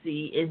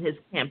presidency in his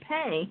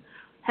campaign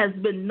has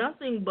been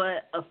nothing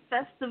but a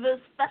Festivus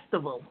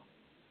festival,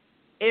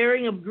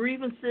 airing of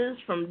grievances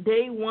from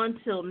day one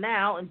till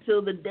now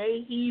until the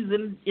day he's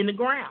in the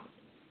ground.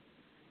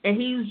 And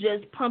he's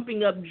just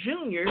pumping up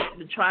juniors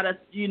to try to,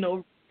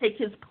 take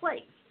his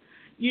place.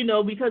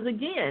 Because,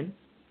 again,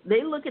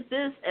 they look at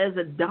this as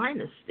a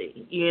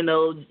dynasty.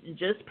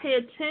 Just pay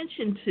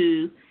attention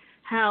to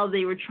how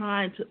they were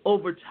trying to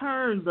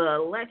overturn the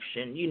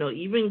election,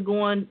 even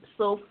going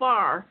so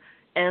far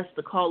as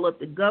to call up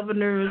the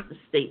governors, the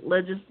state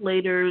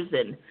legislators,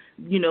 and,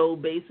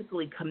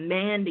 basically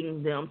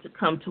commanding them to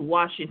come to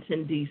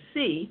Washington,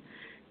 D.C.,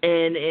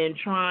 and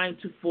trying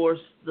to force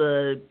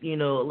the,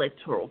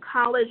 electoral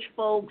college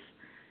folks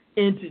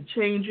into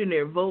changing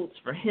their votes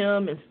for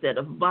him instead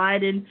of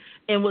Biden.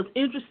 And what's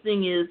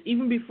interesting is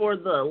even before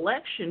the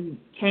election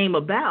came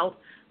about,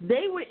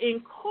 they were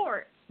in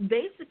court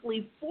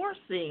basically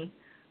forcing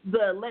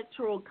the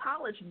electoral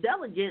college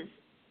delegates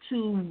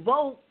to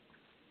vote,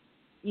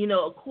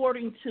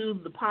 according to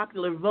the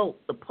popular vote,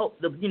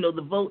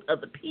 the vote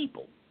of the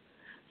people.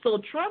 So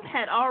Trump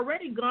had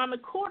already gone to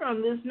court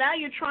on this. Now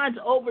you're trying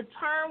to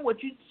overturn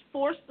what you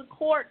forced the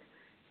court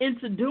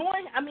into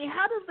doing? I mean,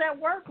 how does that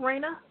work,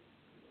 Raina?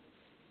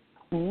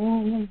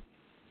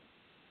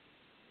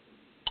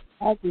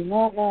 I do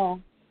not know.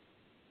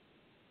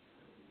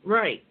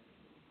 Right.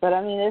 But,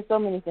 I mean, there's so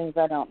many things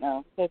I don't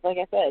know. Because, like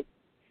I said,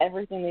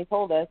 everything they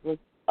told us was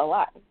a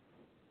lie.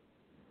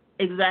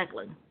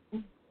 Exactly.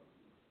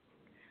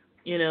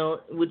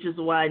 Which is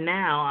why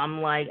now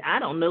I'm like, I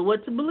don't know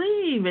what to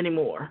believe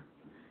anymore.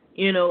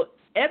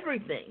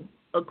 Everything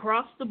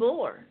across the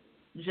board,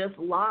 just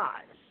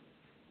lies.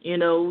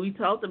 We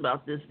talked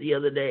about this the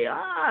other day.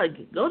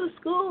 Go to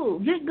school,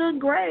 get good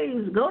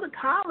grades, go to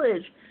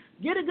college,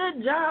 get a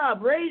good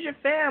job, raise your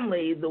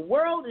family. The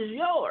world is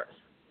yours.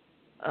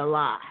 A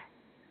lie.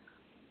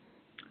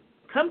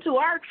 Come to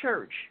our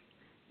church.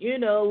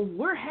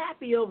 We're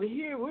happy over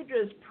here. We're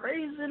just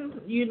praising,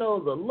 the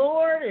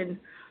Lord and,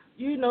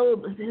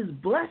 his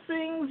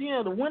blessings.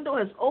 The window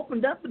has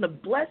opened up and the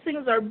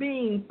blessings are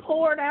being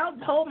poured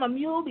out. Hold my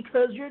mule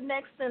because you're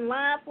next in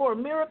line for a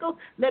miracle.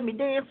 Let me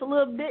dance a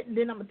little bit and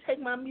then I'm going to take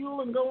my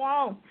mule and go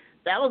on.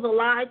 That was a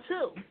lie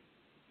too.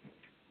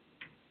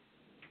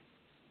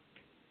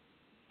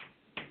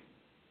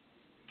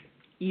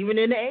 Even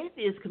in the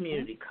atheist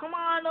community. Come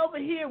on over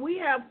here. We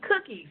have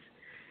cookies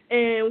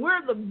and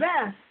we're the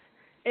best.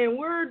 And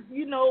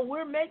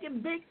we're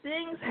making big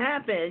things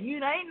happen.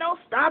 Ain't no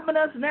stopping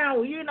us now.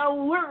 We're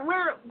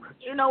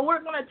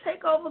gonna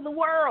take over the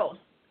world.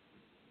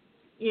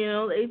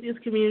 The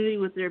atheist community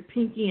with their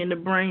pinky in the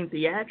brain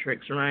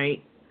theatrics,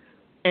 right?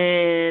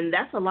 And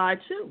that's a lie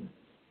too.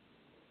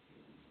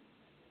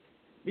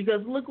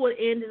 Because look what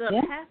ended up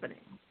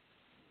happening.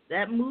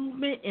 That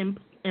movement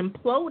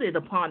imploded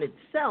upon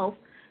itself,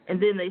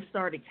 and then they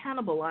started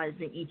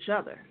cannibalizing each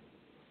other.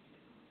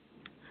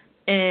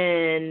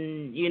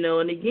 And,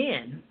 and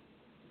again,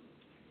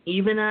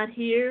 even out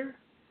here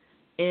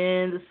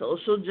in the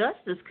social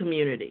justice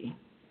community,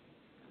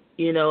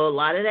 a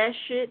lot of that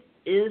shit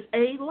is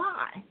a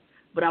lie.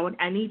 But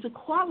I need to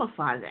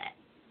qualify that,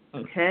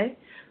 okay?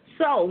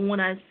 So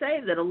when I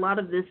say that a lot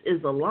of this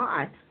is a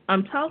lie,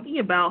 I'm talking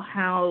about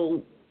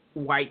how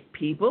white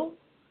people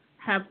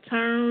have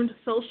turned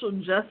social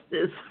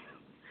justice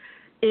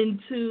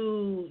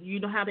into,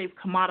 how they've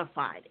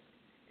commodified it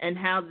and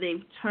how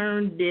they've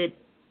turned it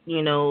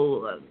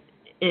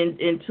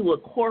into a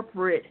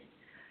corporate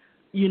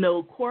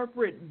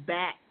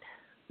backed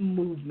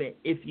movement,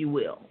 if you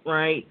will,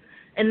 right?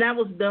 And that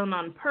was done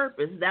on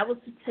purpose. That was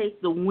to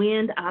take the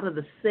wind out of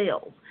the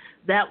sails.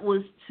 That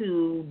was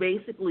to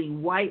basically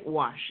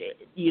whitewash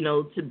it,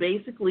 to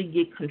basically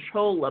get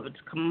control of it,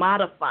 to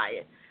commodify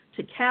it,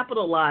 to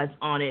capitalize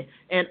on it,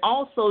 and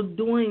also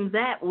doing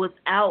that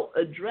without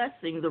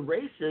addressing the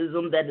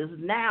racism that is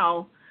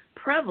now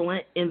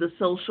prevalent in the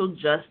social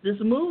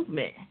justice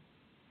movement.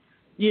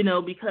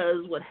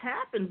 Because what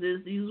happens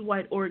is these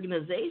white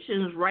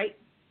organizations write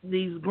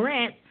these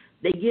grants,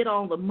 they get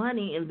all the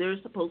money, and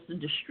they're supposed to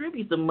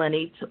distribute the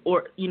money to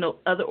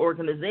other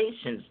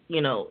organizations,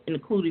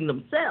 including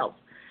themselves.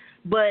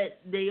 But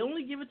they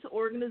only give it to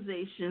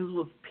organizations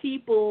with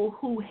people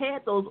who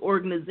had those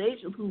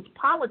organizations whose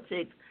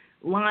politics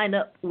line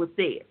up with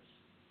theirs,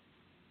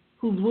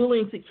 who's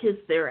willing to kiss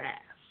their ass,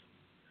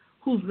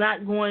 who's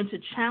not going to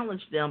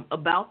challenge them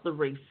about the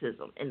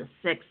racism and the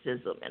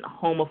sexism and the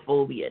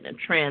homophobia and the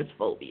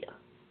transphobia.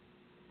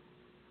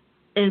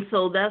 And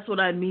so that's what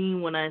I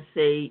mean when I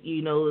say,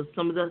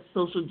 some of the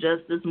social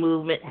justice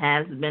movement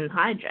has been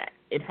hijacked.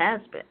 It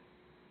has been.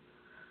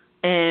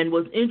 And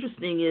what's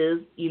interesting is,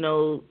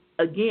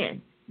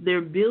 again,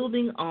 they're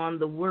building on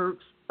the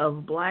works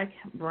of black,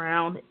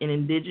 brown, and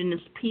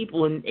indigenous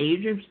people and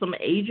some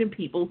Asian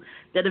people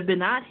that have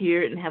been out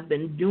here and have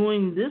been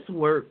doing this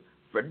work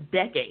for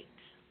decades.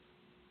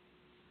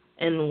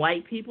 And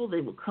white people,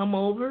 they will come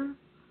over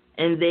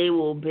and they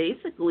will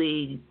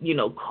basically,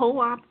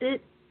 co-opt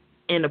it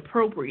and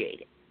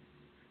appropriate it.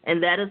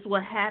 And that is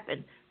what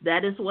happened.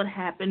 That is what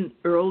happened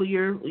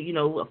earlier,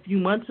 a few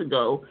months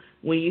ago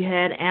when you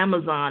had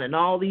Amazon and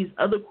all these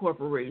other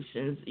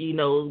corporations,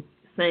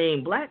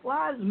 saying Black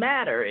Lives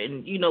Matter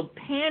and,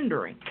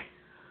 pandering,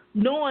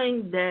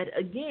 knowing that,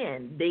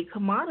 again, they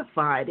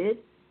commodified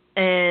it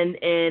and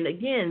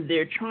again,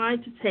 they're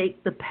trying to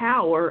take the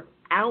power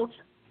out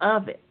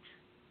of it.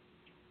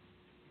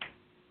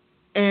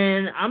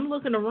 And I'm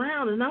looking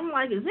around and I'm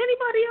like, is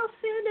anybody else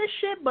seeing this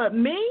shit but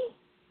me?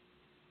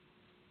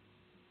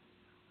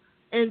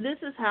 And this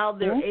is how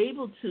they're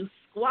able to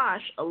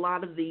squash a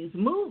lot of these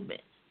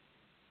movements.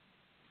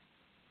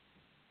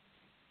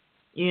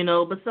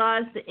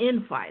 Besides the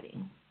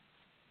infighting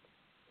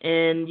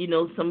and,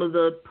 some of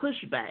the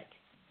pushback.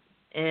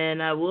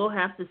 And I will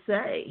have to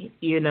say,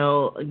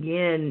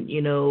 again,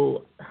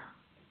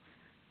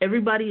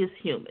 everybody is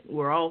human.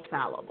 We're all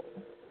fallible.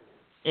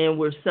 And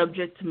we're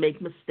subject to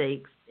make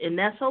mistakes, and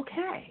that's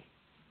okay.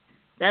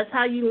 That's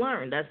how you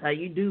learn. That's how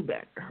you do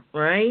better,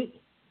 right?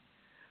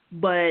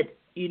 But,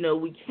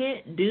 we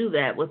can't do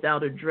that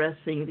without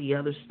addressing the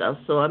other stuff.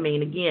 So,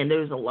 again,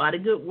 there's a lot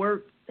of good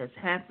work that's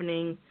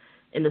happening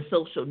in the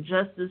social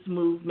justice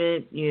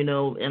movement, and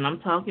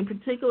I'm talking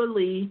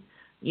particularly,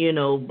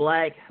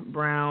 black,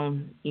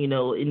 brown,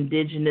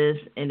 indigenous,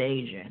 and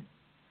Asian.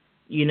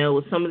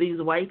 With some of these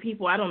white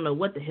people, I don't know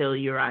what the hell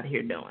you're out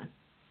here doing.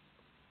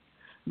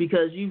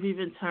 Because you've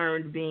even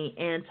turned being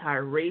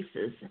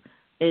anti-racist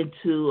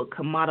into a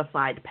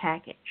commodified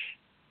package.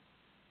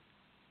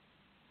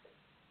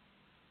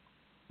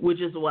 Which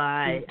is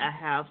why I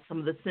have some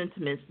of the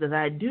sentiments that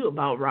I do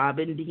about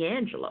Robin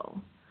DiAngelo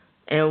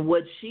and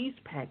what she's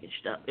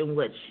packaged up and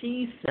what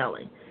she's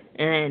selling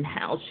and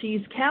how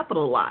she's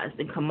capitalized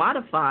and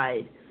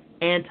commodified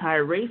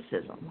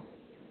anti-racism.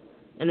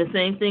 And the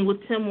same thing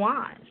with Tim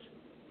Wise,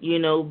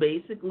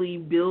 basically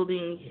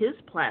building his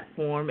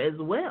platform as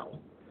well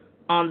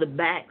on the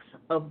backs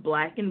of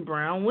black and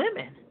brown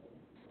women.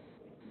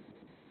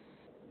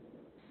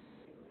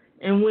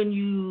 And when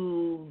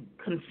you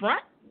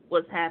confront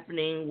what's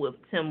happening with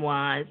Tim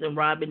Wise and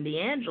Robin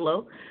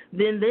DiAngelo,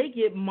 then they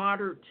get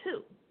martyred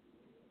too.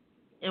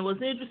 And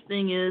what's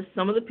interesting is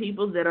some of the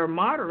people that are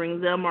martyring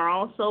them are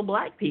also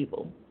black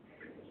people.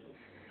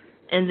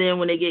 And then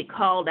when they get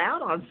called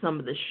out on some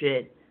of the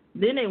shit,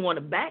 then they want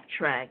to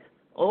backtrack,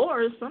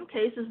 or in some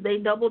cases they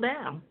double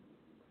down.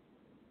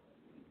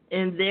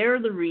 And they're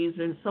the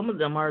reasons, some of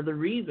them are the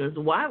reasons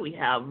why we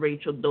have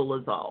Rachel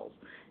Dolezal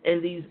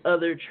and these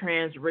other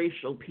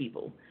transracial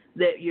people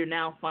that you're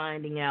now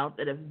finding out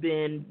that have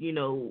been,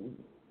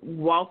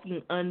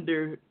 walking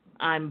under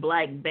I'm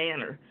Black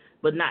banner,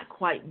 but not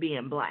quite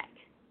being black.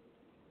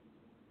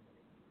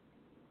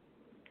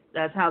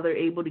 That's how they're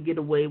able to get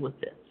away with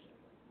this.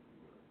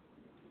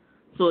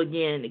 So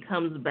again, it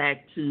comes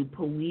back to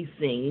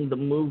policing the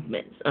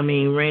movements.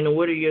 Raina,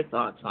 what are your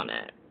thoughts on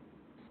that?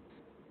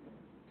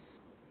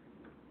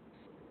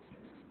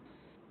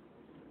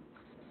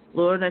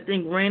 Lord, I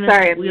think Raina,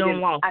 sorry, we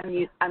don't lost. I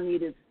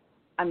muted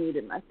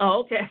myself. Oh,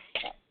 okay.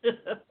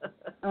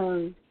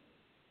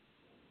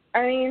 I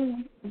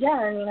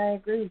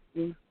agree with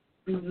you.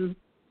 Mm-hmm.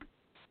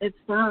 It's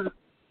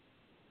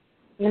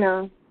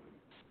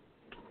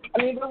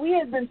but we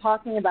had been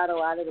talking about a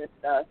lot of this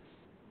stuff,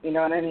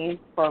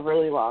 for a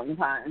really long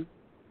time.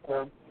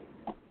 So,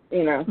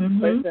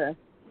 with the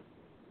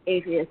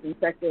atheist and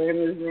secular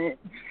movement.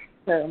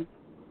 So,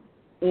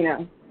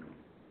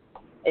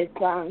 it's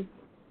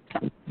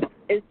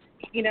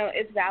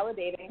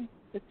validating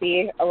to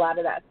see a lot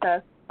of that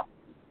stuff,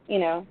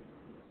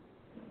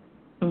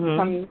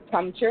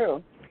 come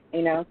true,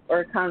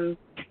 or come,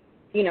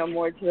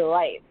 more to the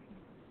light,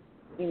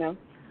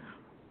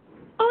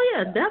 Oh,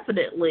 yeah,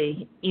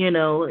 definitely, and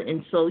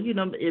so,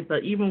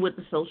 but even with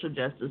the social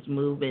justice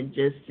movement,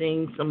 just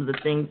seeing some of the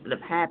things that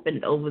have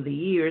happened over the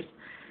years,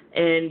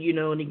 and,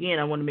 and again,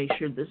 I want to make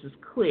sure this is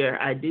clear.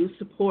 I do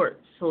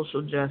support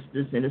social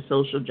justice and the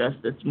social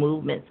justice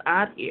movements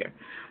out here.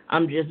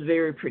 I'm just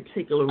very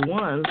particular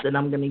ones that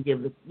I'm going to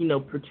give,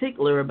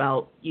 particular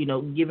about,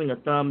 giving a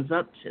thumbs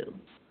up to.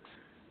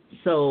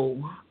 So,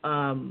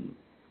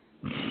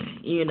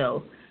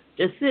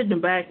 just sitting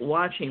back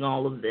watching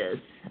all of this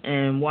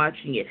and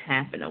watching it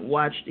happen and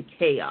watch the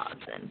chaos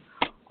and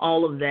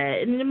all of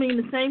that. And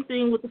the same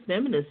thing with the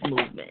feminist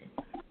movement,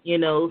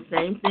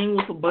 same thing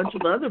with a bunch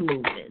of other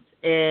movements.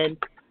 And,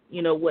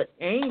 what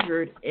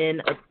angered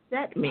and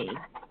upset me,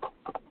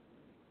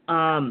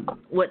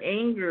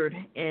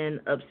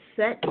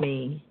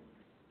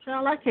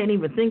 child, I can't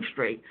even think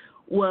straight.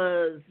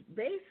 was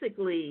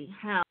basically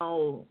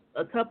how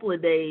a couple of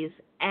days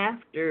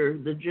after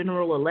the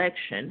general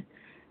election,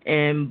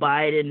 and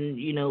Biden,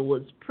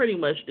 was pretty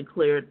much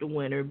declared the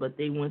winner, but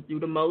they went through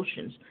the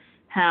motions,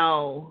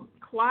 how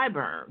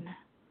Clyburn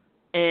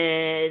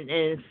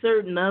and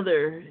certain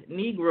other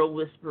Negro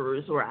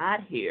whisperers were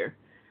out here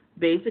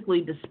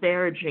basically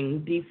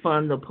disparaging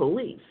defund the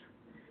police.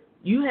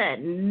 You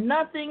had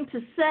nothing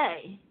to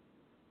say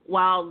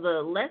while the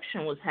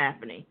election was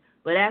happening.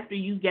 But after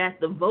you got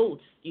the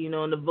votes,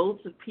 and the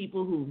votes of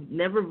people who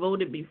never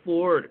voted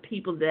before, or the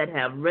people that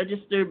have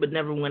registered but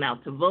never went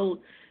out to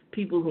vote,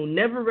 people who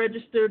never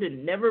registered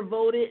and never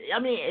voted. I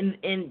mean,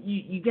 and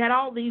you got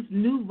all these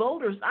new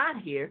voters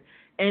out here,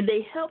 and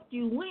they helped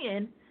you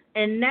win,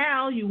 and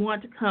now you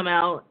want to come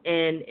out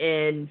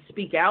and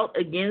speak out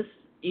against,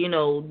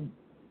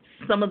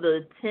 some of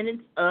the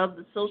tenets of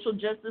the social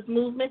justice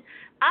movement.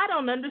 I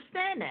don't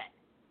understand that.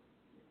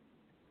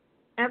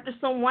 After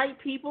some white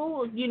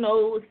people,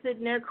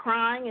 sitting there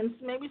crying, and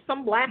maybe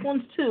some black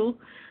ones too,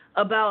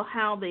 about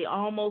how they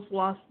almost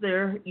lost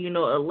their,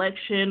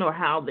 election, or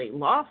how they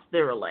lost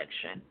their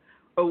election,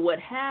 or what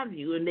have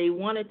you, and they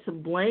wanted to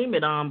blame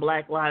it on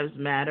Black Lives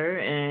Matter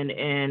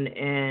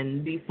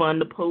and defund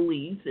the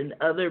police and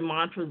other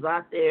mantras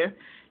out there,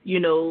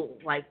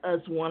 like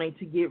us wanting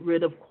to get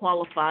rid of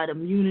qualified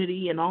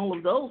immunity and all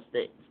of those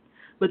things.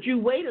 But you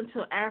wait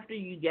until after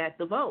you get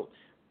the votes.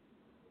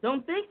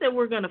 Don't think that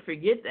we're going to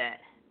forget that.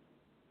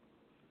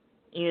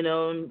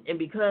 And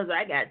because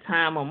I got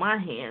time on my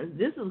hands,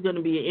 this is going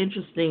to be an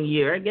interesting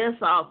year. I guess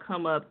I'll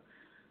come up,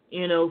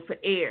 for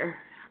air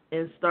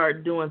and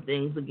start doing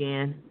things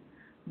again.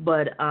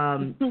 But,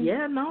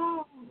 yeah,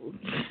 no.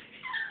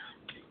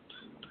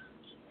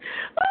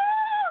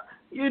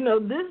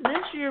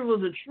 This year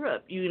was a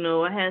trip.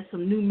 I had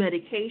some new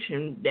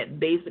medication that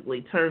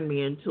basically turned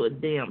me into a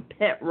damn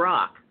pet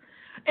rock.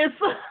 And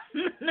so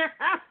now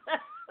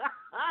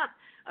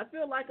I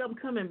feel like I'm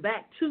coming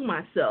back to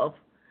myself.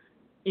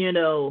 I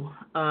don't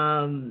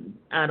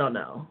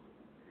know.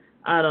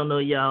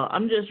 Y'all.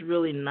 I'm just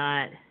really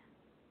not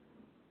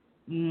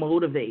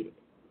motivated,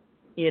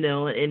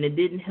 and it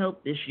didn't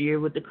help this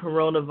year with the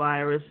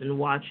coronavirus and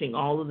watching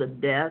all of the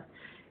death,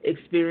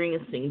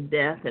 experiencing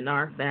death in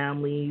our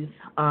families.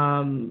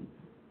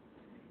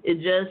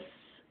 It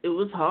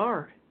was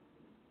hard.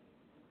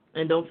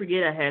 And don't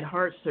forget, I had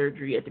heart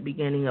surgery at the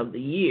beginning of the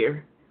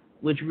year,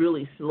 which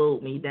really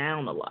slowed me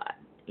down a lot.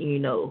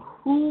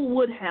 Who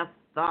would have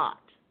thought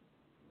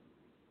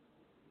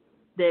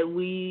that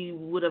we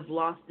would have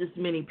lost this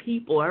many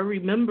people? I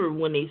remember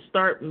when they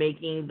start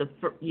making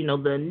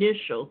the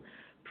initial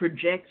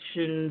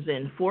projections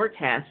and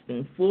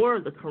forecasting for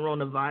the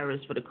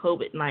coronavirus, for the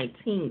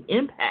COVID-19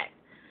 impact,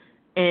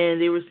 and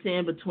they were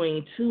saying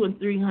between 200,000 and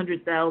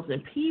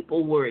 300,000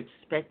 people were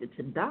expected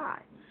to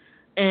die.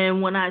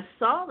 And when I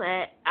saw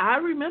that, I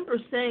remember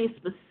saying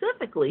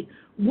specifically,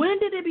 when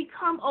did it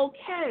become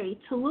okay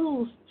to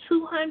lose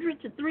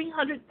 200,000 to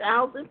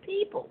 300,000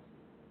 people?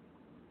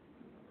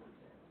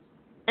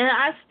 And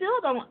I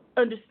still don't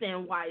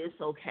understand why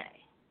it's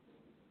okay.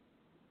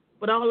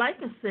 But all I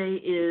can say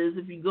is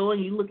if you go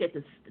and you look at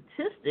the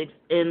statistics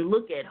and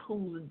look at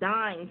who's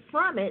dying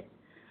from it,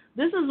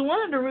 this is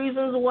one of the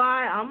reasons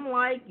why I'm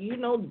like,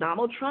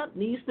 Donald Trump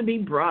needs to be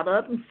brought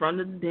up in front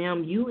of the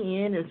damn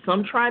UN and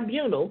some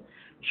tribunal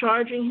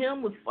charging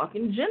him with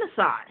fucking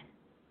genocide.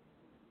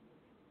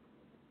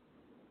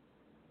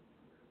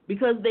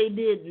 Because they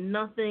did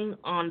nothing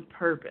on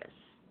purpose.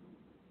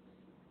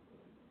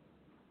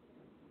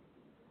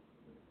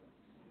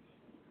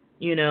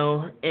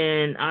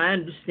 And I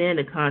understand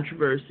the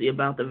controversy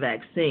about the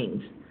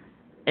vaccines.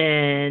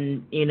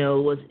 And,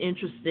 what's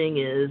interesting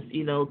is,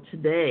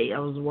 today I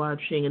was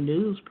watching a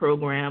news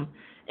program,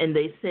 and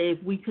they say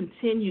if we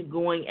continue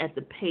going at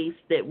the pace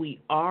that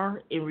we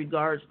are in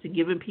regards to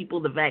giving people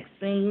the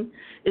vaccine,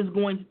 it's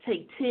going to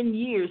take 10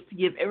 years to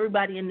give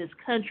everybody in this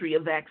country a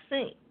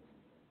vaccine.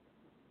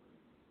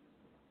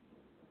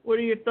 What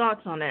are your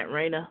thoughts on that,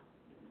 Raina?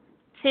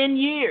 10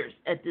 years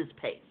at this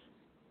pace.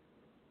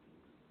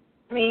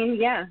 I mean,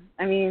 yeah.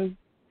 I mean,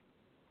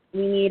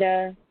 we need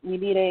a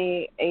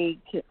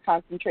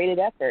concentrated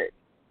effort.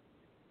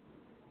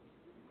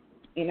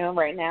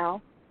 Right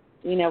now,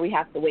 we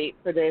have to wait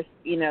for this,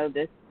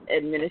 this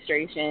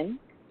administration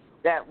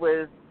that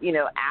was,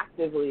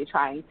 actively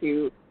trying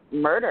to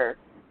murder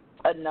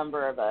a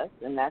number of us,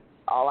 and that's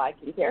all I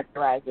can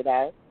characterize it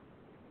as,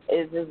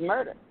 is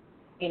murder.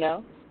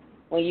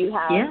 When you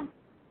have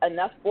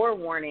enough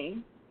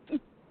forewarning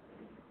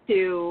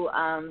to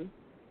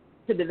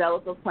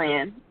develop a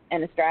plan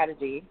and a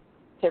strategy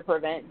to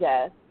prevent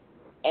death,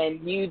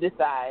 and you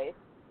decide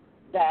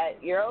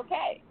that you're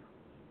okay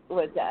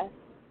with death.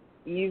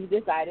 You've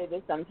decided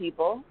that some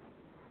people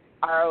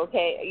are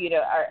okay,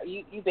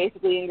 you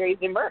basically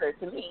engaged in murder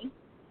to me,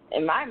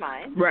 in my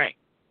mind. Right.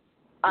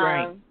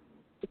 Right.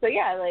 So,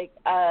 yeah,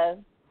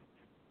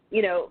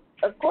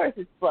 of course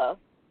it's slow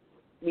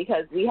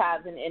because we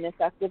have an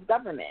ineffective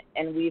government,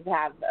 and we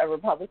have a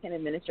Republican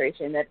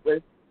administration that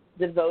was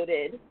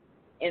devoted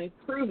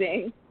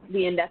improving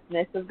the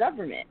ineptness of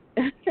government.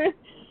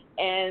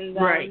 And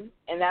right.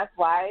 and that's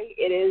why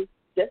it is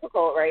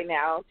difficult right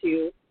now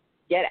to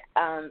get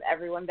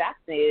everyone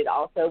vaccinated.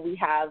 Also, we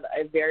have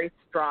a very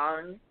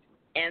strong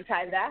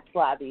anti-vax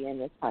lobby in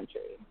this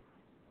country.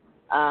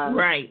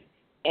 Right.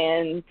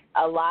 And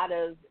a lot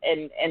of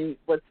and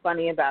what's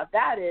funny about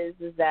that is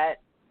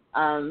that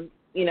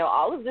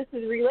all of this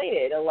is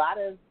related. A lot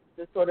of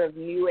the sort of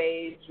new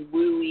age,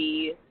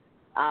 wooey,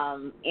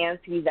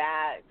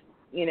 anti-vax,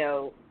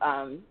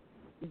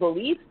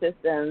 belief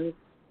systems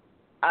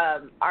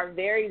are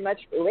very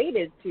much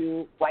related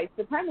to white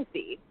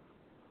supremacy.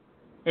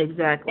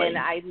 Exactly. And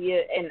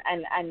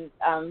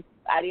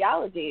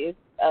ideologies,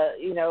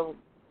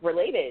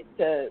 related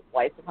to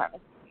white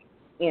supremacy.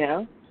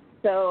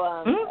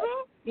 So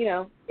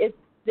it's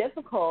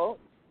difficult,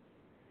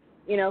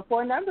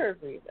 for a number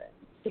of reasons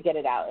to get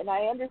it out. And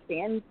I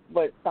understand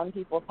what some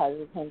people's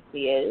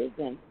hesitancy is,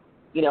 and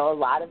a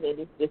lot of it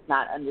is just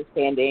not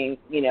understanding,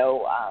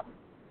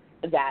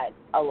 that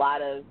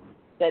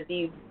that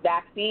these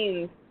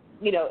vaccines,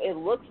 it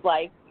looks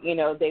like,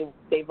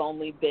 they've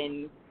only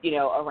been,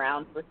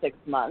 around for 6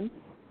 months,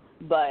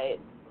 but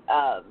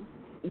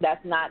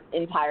that's not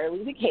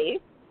entirely the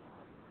case.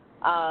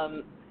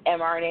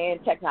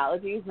 mRNA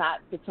technology is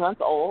not 6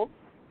 months old.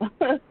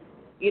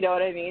 You know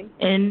what I mean?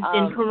 And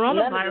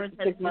coronavirus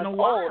has been a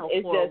while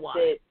for a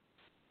while.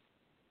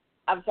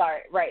 I'm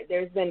sorry, right.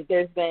 There's been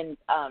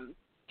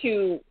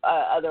 2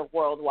 other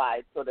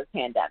worldwide sort of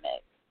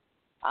pandemics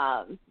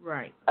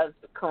right. of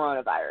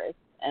coronavirus.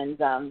 And,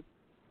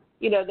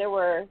 there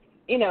were,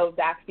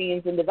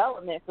 vaccines in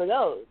development for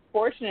those.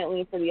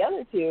 Fortunately for the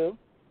other 2,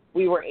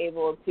 we were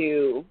able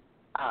to,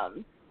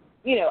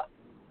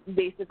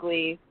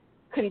 basically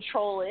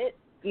control it,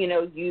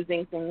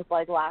 using things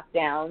like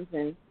lockdowns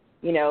and,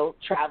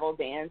 travel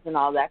bans and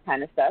all that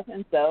kind of stuff.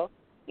 And so,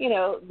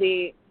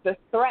 the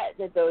threat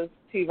that those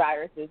 2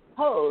 viruses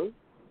posed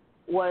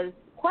was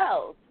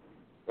quelled,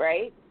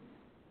 right?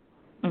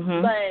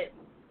 Mm-hmm. But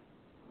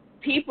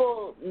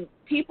people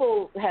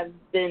have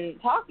been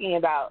talking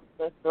about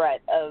the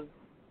threat of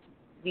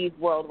these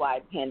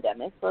worldwide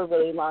pandemics for a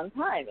really long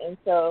time. And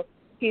so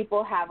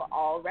people have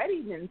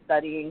already been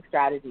studying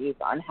strategies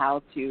on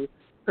how to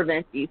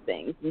prevent these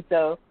things. And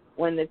so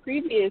when the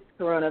previous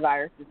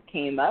coronaviruses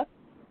came up,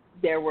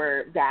 there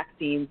were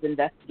vaccines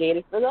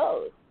investigated for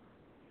those.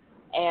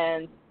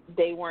 And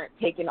they weren't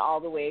taken all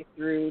the way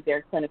through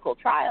their clinical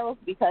trials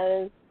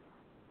because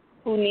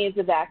who needs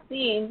a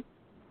vaccine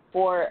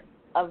for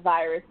a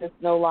virus that's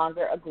no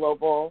longer a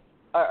global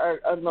or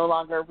no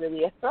longer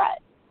really a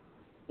threat,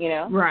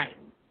 Right.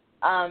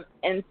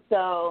 And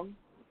so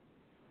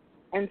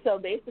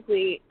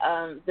basically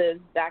the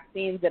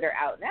vaccines that are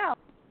out now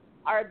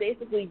are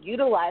basically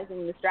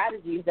utilizing the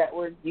strategies that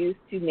were used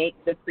to make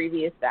the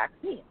previous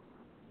vaccine.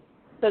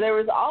 So there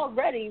was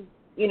already,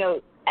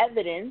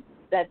 evidence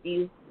that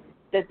these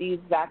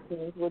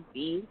vaccines would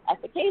be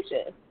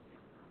efficacious.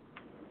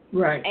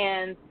 Right.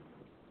 And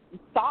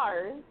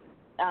SARS,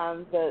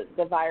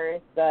 the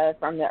virus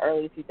from the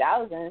early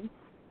 2000s,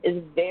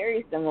 is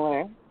very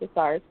similar to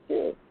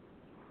SARS-2.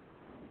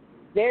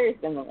 Very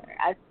similar.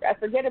 I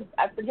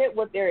forget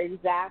what their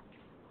exact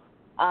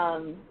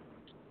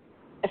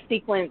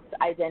sequence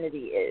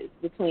identity is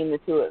between the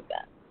 2 of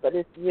them, but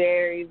it's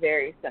very,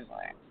 very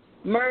similar.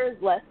 MERS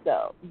less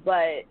so,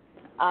 but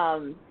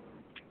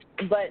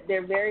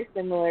they're very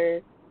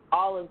similar.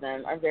 All of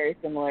them are very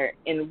similar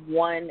in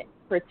one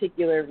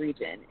particular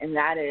region, and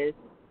that is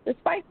the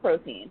spike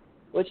protein,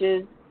 which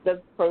is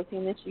the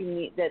protein that you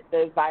need, that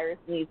the virus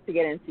needs to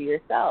get into your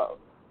cells.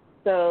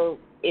 So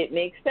it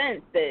makes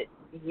sense that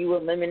you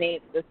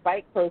eliminate the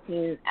spike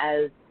protein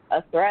as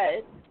a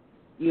threat,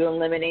 you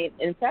eliminate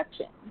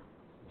infection.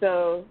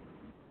 So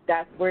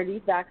that's where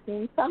these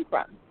vaccines come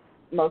from,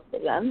 most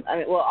of them.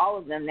 All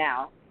of them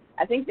now.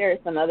 I think there are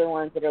some other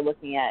ones that are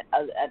looking at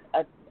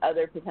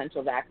other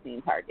potential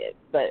vaccine targets,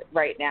 but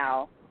right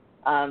now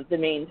the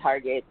main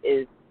target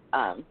is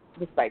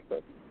the spike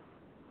protein.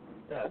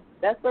 So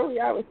that's where we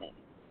are with things.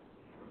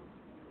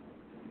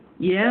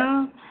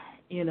 Yeah,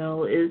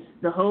 is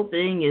the whole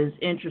thing is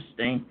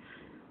interesting.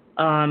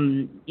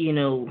 And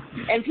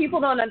people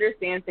don't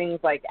understand things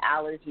like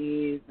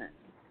allergies and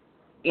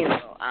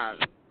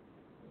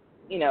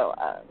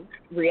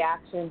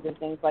reactions and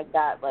things like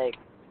that. Like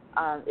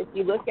if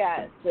you look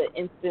at the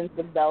instance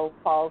of Bell's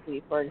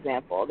palsy, for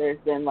example, there's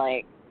been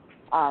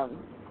 5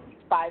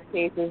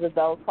 cases of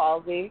Bell's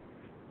palsy.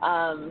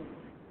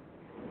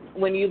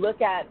 When you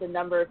look at the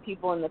number of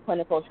people in the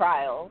clinical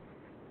trial,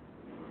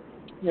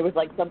 there was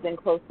something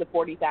close to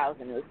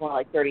 40,000. It was more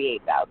like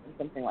 38,000,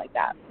 something like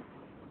that.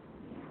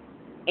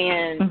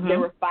 And there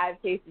were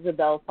 5 cases of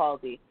Bell's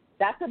palsy.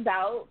 That's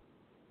about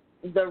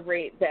the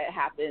rate that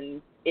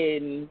happens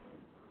in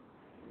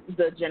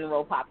the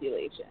general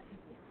population.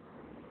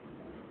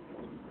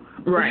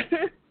 Right.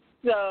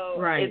 So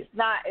right.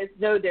 It's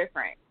no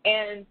different.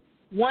 And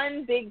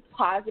one big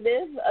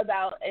positive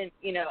about,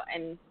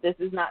 and this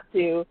is not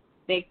to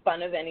make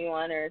fun of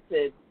anyone or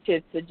to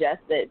suggest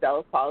that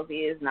Bell's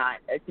palsy is not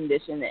a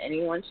condition that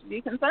anyone should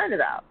be concerned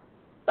about.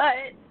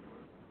 But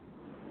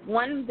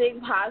one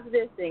big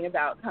positive thing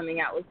about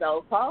coming out with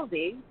Bell's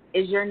palsy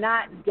is you're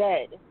not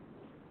dead.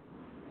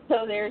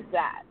 So there's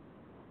that.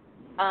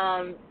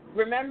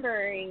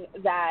 Remembering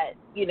that,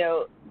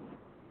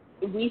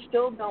 we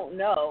still don't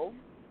know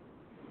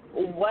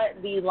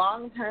what the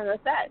long-term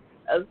effects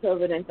of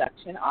COVID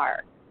infection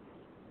are.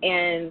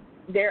 And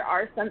there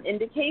are some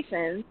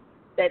indications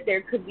that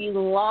there could be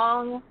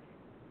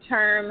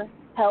long-term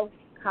health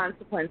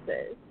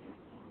consequences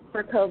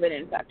for COVID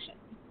infection,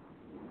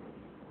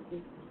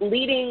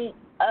 leading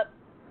up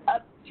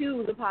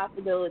to the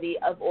possibility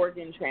of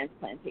organ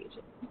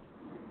transplantation,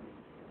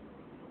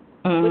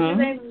 which is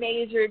a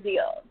major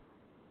deal.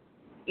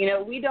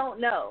 We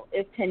don't know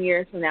if 10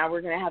 years from now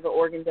we're going to have an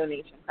organ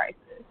donation crisis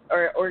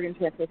or organ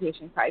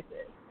transplantation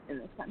crisis in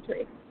this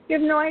country. You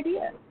have no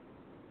idea.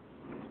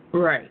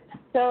 Right.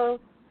 So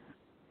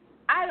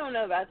I don't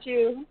know about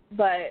you,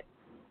 but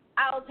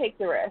I'll take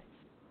the risk.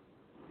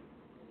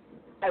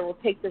 I will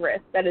take the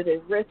risk. That is a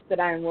risk that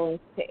I am willing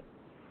to take.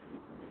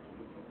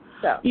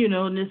 So.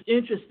 And it's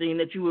interesting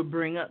that you would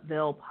bring up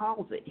Bell's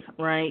palsy,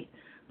 right?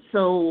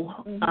 So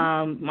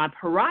my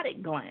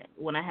parotid gland,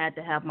 when I had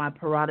to have my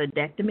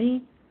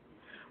parotidectomy,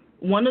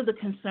 one of the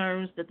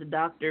concerns that the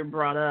doctor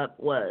brought up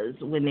was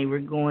when they were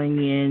going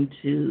in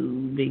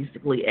to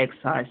basically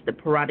excise the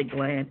parotid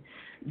gland,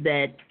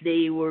 that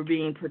they were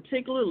being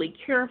particularly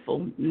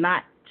careful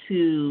not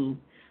to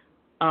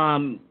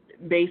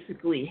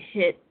basically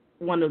hit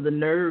one of the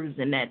nerves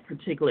in that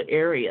particular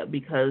area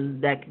because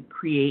that could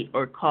create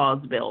or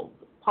cause Bell's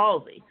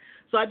palsy.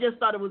 So I just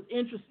thought it was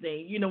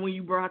interesting, when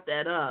you brought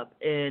that up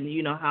and,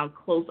 how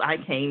close I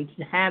came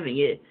to having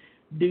it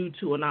due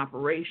to an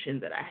operation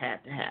that I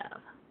had to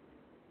have.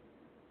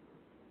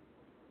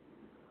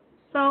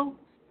 So,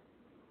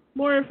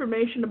 more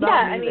information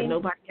about me that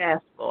nobody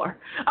asked for.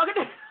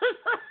 Okay.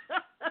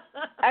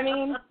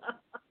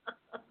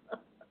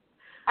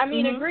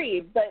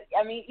 Agreed. But,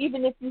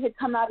 even if you had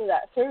come out of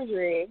that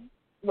surgery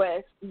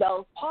with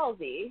Bell's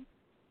palsy,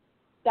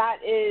 that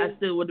is I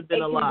still would have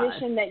been a alive.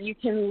 condition that you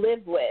can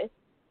live with.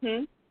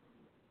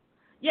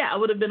 Yeah, I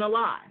would have been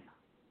alive.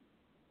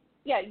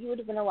 Yeah, you would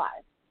have been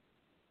alive.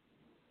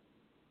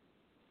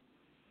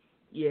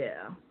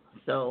 Yeah.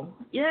 So,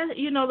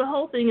 the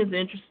whole thing is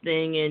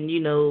interesting, and,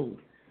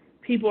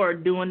 people are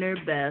doing their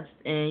best,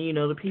 and,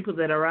 the people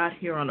that are out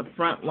here on the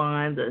front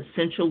line, the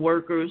essential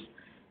workers,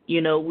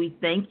 we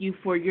thank you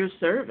for your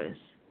service.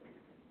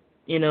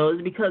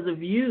 It's because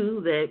of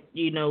you that,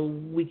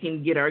 we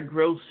can get our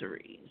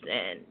groceries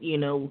and,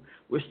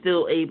 we're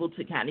still able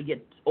to kind of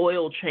get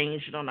oil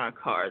changed on our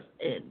cars.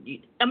 And,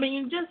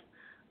 just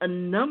a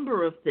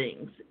number of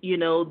things,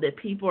 that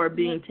people are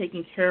being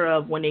taken care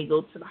of when they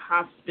go to the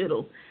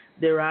hospital.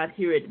 They're out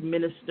here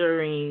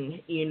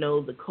administering,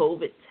 the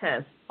COVID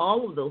test,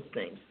 all of those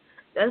things.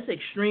 That's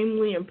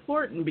extremely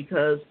important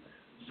because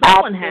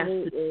someone has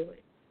to do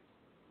it.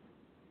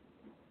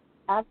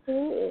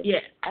 Absolutely. Yeah.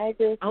 I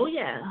agree. Oh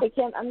yeah. Hey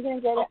Kim, I'm gonna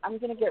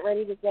get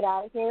ready to get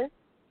out of here.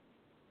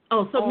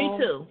 Oh, so me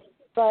too.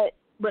 But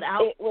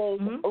it was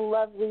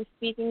lovely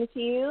speaking to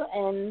you,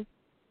 and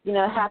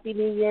Happy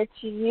New Year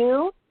to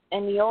you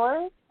and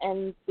yours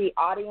and the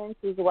audience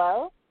as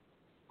well.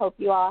 Hope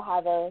you all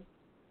have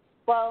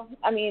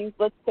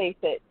let's face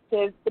it,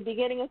 the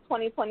beginning of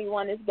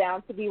 2021 is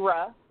bound to be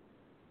rough,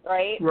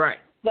 right? Right.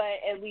 But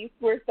at least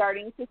we're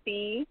starting to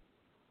see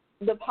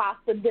the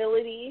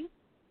possibility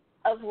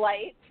of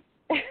light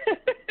at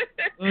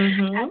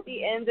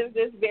the end of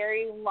this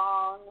very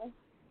long,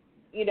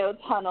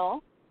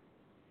 tunnel.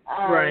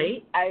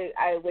 Right.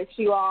 I wish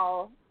you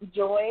all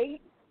joy,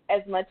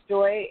 as much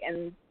joy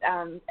and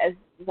as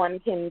one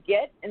can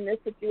get in this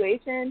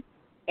situation,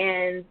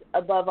 and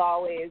above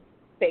always,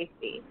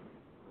 safety.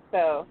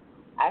 So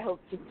I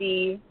hope to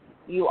see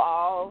you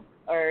all,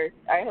 or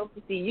I hope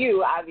to see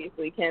you,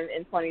 obviously, Kim,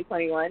 in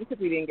 2021, because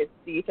we didn't get to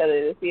see each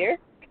other this year.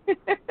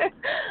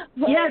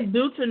 But,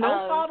 due to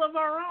no fault of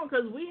our own,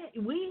 because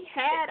we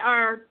had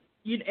our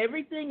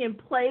everything in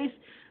place,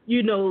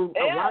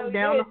 locked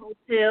down the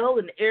hotel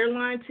and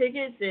airline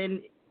tickets,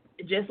 and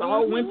it just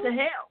all went to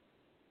hell.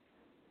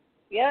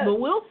 Yeah. But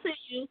we'll see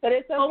you. But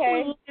it's okay.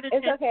 Hopefully we'll get a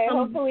chance okay. to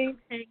Hopefully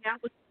hang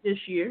out with you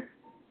this year.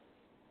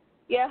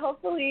 Yeah,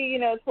 hopefully,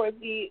 towards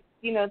the,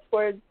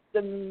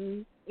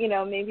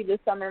 maybe the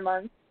summer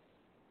months,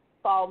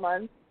 fall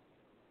months,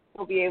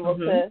 we'll be able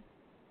to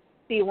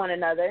see one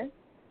another.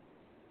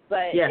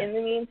 But in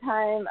the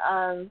meantime,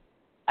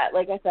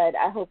 like I said,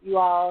 I hope you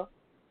all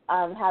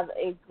have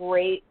a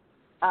great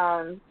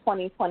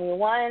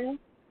 2021,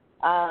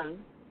 and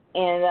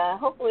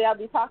hopefully I'll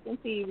be talking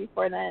to you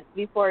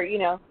before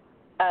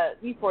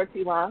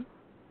too long.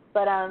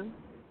 But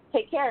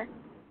take care.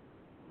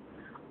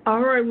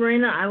 All right,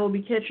 Raina, I will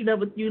be catching up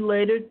with you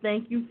later.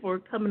 Thank you for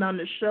coming on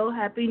the show.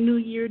 Happy New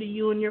Year to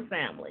you and your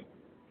family.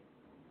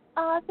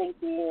 Thank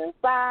you.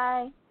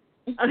 Bye.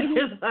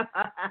 Bye.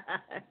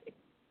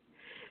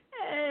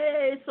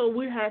 Yay! So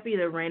we're happy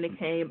that Raina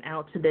came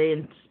out today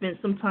and spent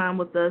some time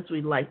with us.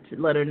 We'd like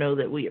to let her know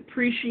that we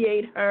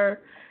appreciate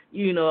her.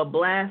 A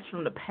blast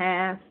from the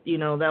past.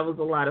 That was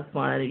a lot of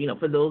fun.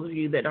 For those of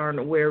you that aren't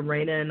aware,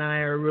 Raina and I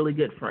are really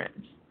good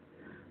friends.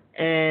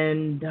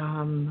 And,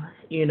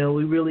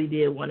 we really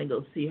did want to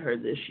go see her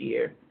this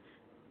year.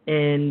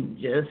 And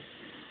just,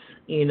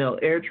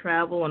 air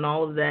travel and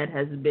all of that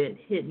has been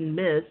hit and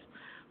miss.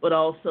 But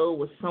also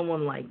with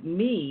someone like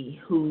me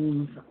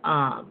who's,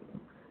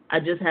 I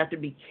just have to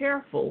be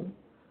careful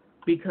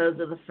because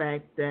of the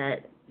fact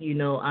that,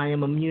 I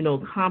am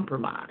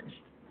immunocompromised.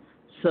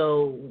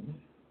 So,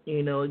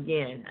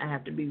 again, I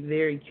have to be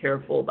very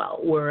careful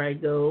about where I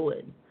go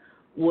and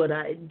what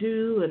I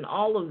do and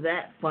all of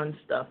that fun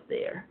stuff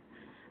there.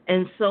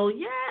 And so,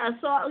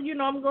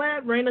 I'm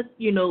glad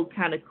Raina,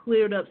 kind of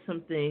cleared up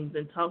some things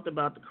and talked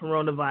about the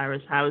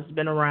coronavirus, how it's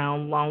been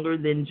around longer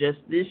than just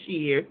this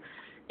year,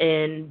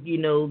 and,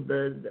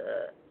 the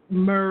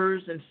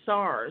MERS and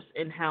SARS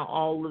and how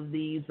all of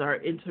these are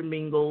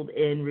intermingled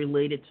and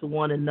related to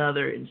one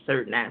another in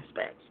certain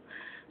aspects.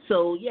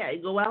 So,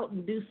 go out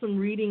and do some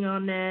reading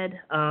on that.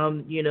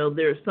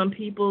 There are some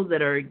people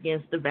that are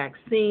against the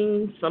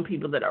vaccine, some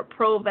people that are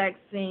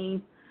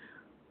pro-vaccine.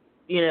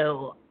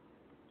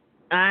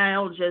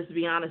 I'll just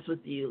be honest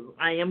with you.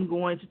 I am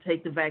going to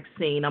take the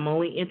vaccine. I'm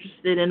only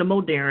interested in the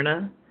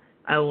Moderna.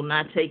 I will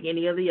not take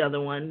any of the other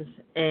ones.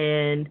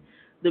 And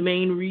the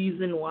main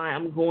reason why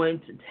I'm going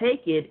to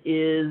take it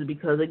is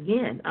because,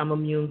 again, I'm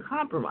immune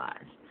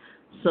compromised.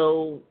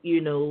 So,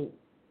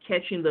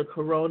 catching the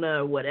corona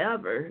or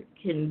whatever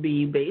can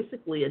be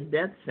basically a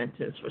death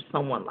sentence for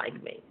someone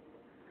like me.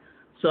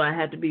 So I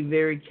have to be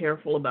very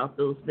careful about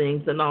those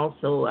things. And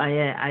also,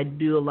 I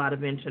do a lot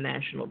of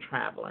international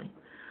traveling.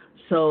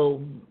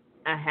 So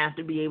I have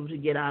to be able to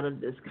get out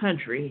of this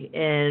country.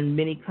 And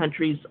many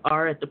countries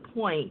are at the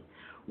point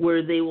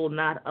where they will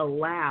not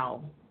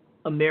allow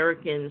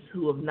Americans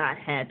who have not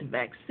had the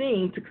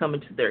vaccine to come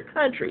into their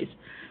countries.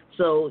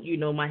 So,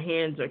 my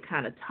hands are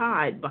kind of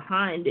tied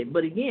behind it.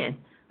 But again,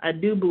 I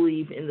do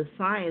believe in the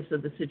science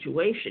of the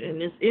situation.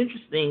 And it's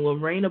interesting when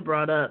Raina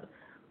brought up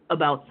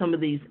about some of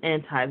these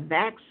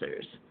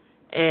anti-vaxxers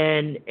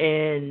and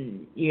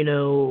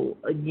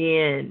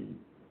again,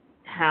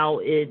 how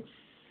it's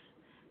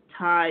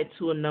tied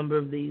to a number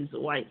of these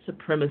white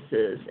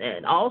supremacists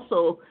and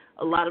also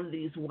a lot of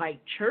these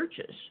white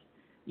churches.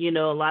 A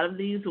lot of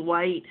these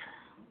white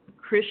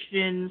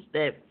Christians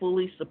that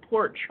fully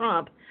support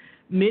Trump,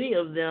 many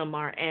of them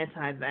are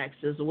anti-vax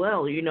as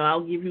well.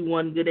 I'll give you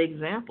one good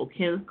example,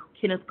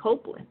 Kenneth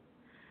Copeland.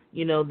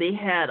 They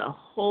had a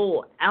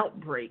whole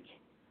outbreak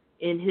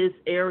in his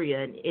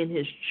area and in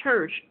his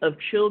church of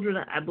children,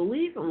 I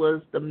believe it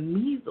was the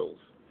measles,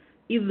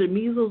 either the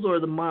measles or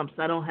the mumps.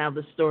 I don't have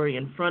the story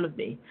in front of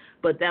me,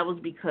 but that was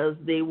because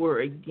they were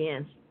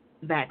against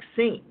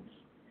vaccines.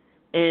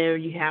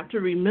 And you have to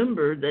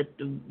remember that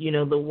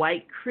the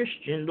white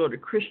Christians or the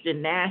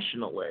Christian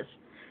nationalists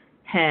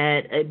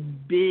had a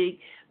big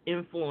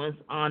influence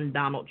on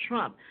Donald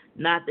Trump.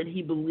 Not that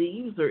he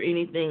believes or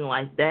anything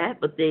like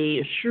that, but they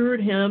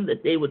assured him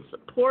that they would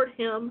support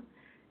him.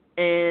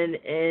 And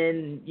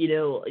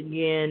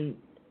again,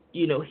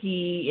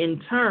 he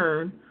in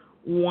turn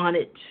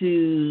wanted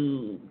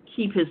to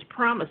keep his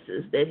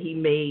promises that he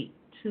made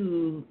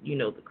to,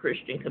 the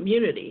Christian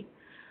community.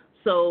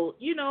 So,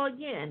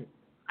 again,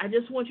 I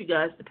just want you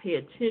guys to pay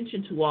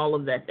attention to all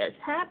of that that's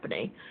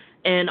happening.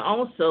 And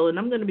also, and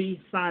I'm going to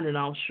be signing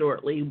off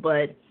shortly,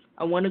 but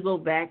I want to go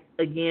back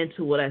again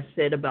to what I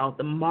said about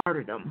the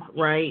martyrdom,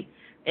 right?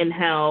 And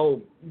how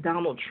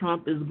Donald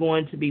Trump is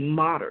going to be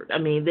martyred. I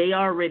mean, they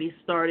already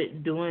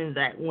started doing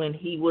that when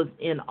he was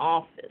in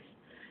office.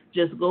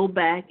 Just go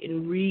back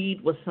and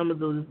read what some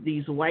of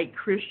these white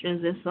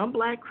Christians and some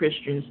black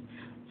Christians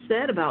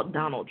said about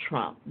Donald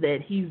Trump,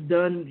 that he's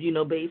done,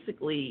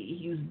 basically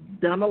he's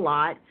done a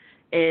lot.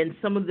 And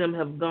some of them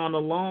have gone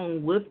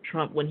along with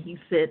Trump when he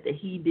said that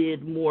he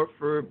did more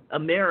for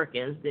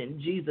Americans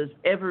than Jesus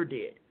ever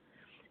did.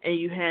 And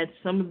you had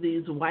some of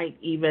these white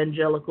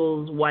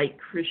evangelicals, white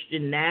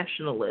Christian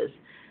nationalists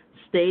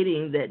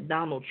stating that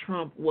Donald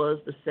Trump was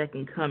the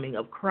second coming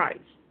of Christ.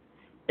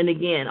 And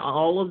again,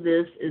 all of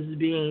this is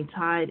being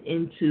tied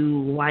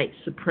into white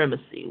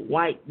supremacy,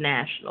 white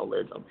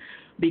nationalism,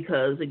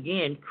 because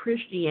again,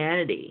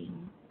 Christianity,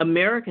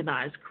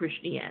 Americanized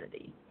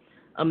Christianity,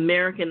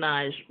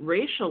 Americanized,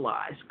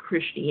 racialized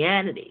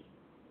Christianity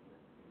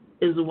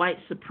is white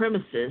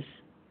supremacist,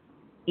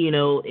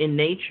 in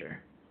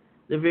nature.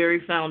 The very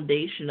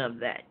foundation of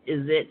that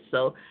is it.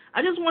 So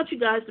I just want you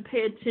guys to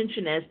pay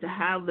attention as to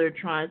how they're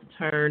trying to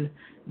turn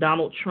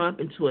Donald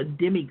Trump into a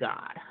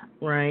demigod,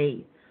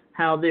 right?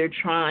 How they're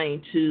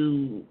trying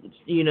to,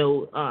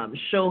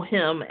 show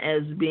him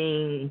as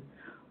being,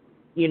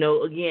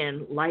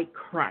 again, like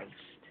Christ,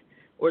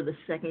 or the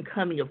second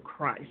coming of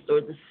Christ, or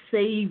the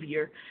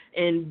Savior,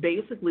 and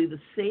basically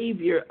the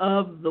Savior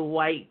of the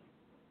white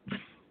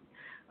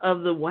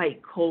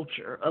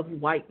culture, of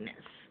whiteness,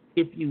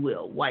 if you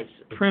will, white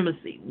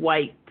supremacy,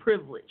 white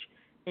privilege,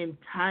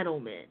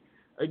 entitlement,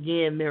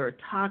 again,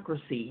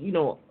 meritocracy,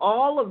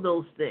 all of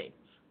those things,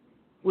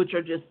 which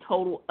are just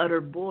total,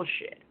 utter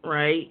bullshit,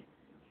 right?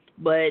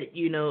 But,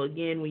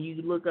 again, when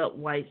you look up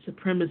white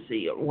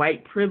supremacy or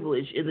white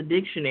privilege in the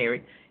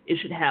dictionary, it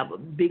should have a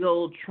big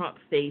old Trump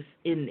face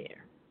in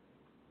there.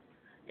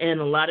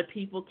 And a lot of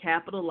people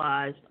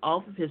capitalized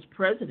off of his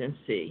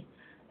presidency,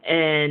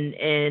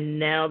 and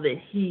now that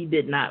he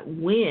did not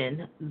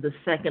win the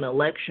second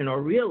election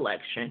or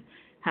re-election,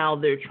 how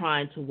they're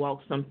trying to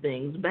walk some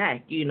things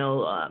back. In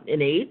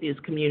the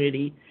atheist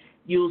community,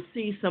 you'll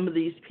see some of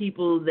these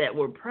people that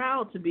were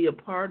proud to be a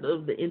part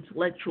of the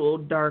intellectual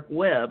dark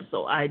web,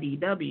 so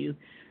IDW,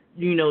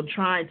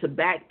 trying to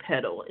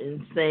backpedal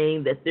and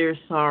saying that they're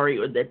sorry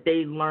or that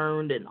they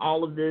learned and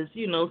all of this,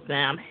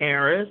 Sam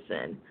Harris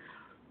and,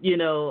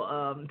 and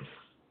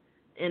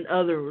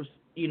others,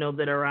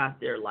 that are out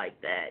there like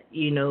that,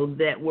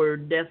 that were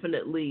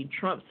definitely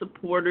Trump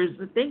supporters.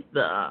 I think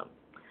the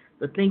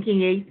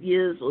Thinking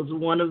Atheist was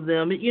one of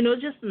them,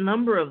 just a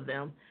number of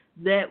them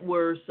that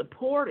were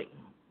supporting,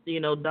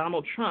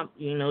 Donald Trump,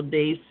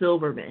 Dave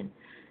Silverman,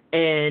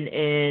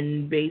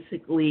 and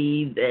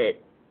basically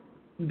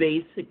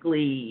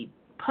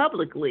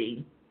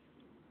publicly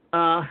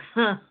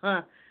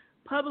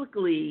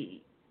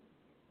publicly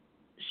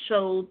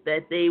showed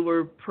that they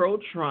were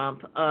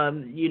pro-Trump,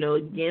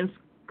 against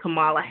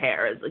Kamala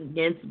Harris,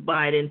 against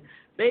Biden,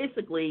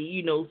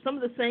 basically, some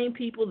of the same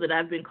people that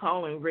I've been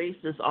calling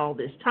racist all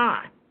this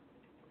time.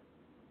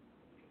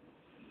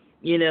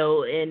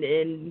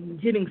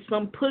 And getting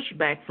some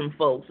pushback from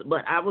folks,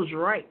 but I was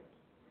right.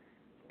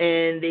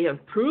 And they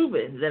have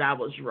proven that I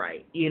was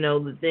right.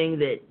 The thing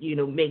that,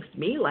 makes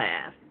me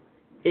laugh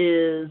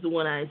is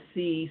when I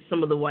see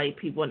some of the white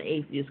people in the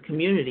atheist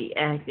community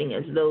acting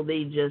as though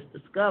they just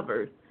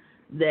discovered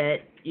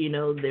that,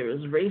 there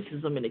is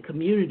racism in the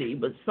community,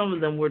 but some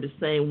of them were the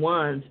same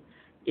ones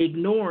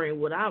ignoring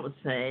what I was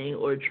saying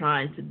or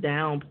trying to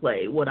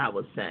downplay what I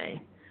was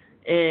saying.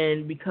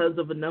 And because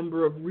of a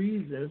number of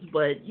reasons,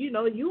 but, you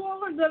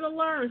all are going to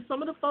learn.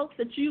 Some of the folks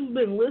that you've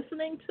been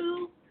listening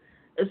to,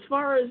 as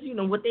far as,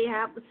 what they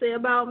have to say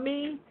about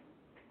me,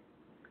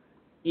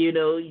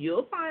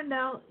 you'll find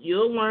out.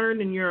 You'll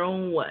learn in your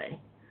own way.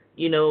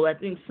 I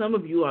think some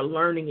of you are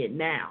learning it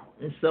now,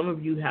 and some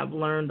of you have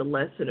learned a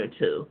lesson or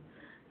two.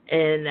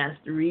 And that's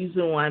the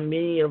reason why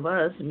many of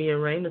us, me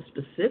and Raina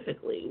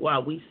specifically, why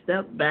we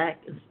stepped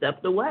back and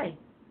stepped away.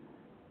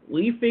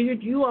 We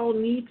figured you all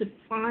need to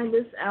find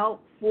this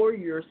out for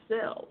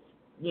yourselves,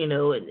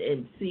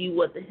 and see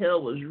what the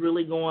hell was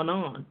really going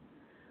on.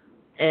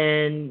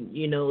 And,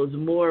 there's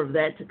more of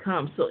that to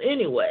come. So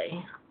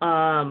anyway,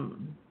 as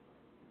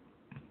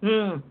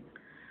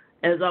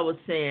I was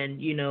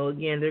saying,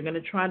 again, they're going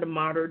to try to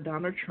martyr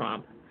Donald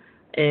Trump.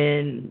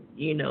 And,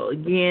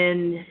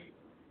 again,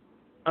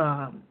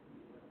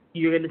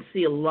 you're going to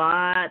see a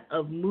lot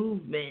of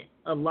movement,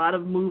 a lot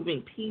of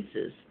moving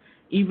pieces,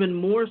 even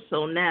more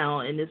so now,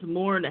 and it's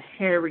more in a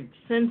harried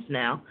sense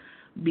now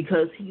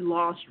because he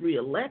lost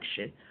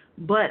re-election.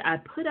 But I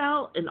put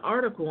out an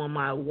article on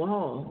my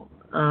wall,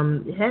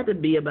 it had to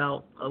be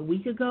about a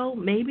week ago,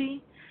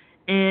 maybe,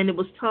 and it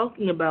was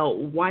talking about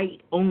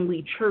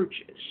white-only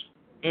churches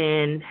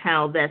and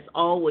how that's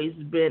always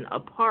been a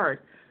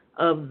part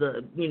of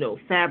the,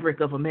 fabric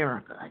of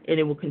America, and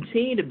it will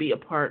continue to be a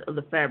part of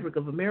the fabric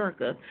of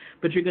America.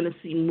 But you're going to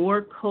see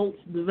more cults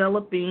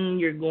developing.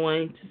 You're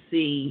going to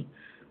see,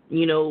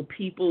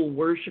 people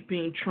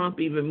worshiping Trump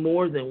even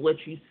more than what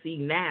you see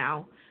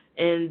now,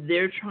 and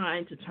they're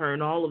trying to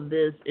turn all of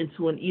this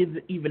into an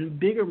even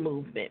bigger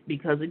movement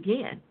because,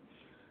 again,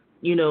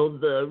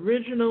 the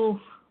original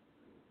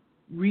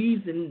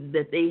reason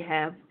that they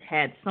have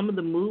had some of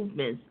the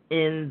movements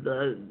in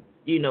the,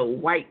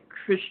 white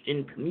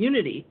Christian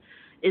community,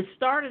 it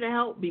started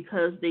out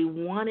because they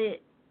wanted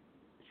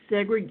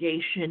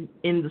segregation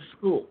in the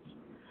schools,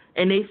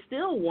 and they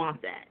still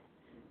want that.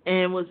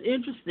 And what's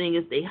interesting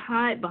is they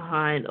hide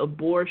behind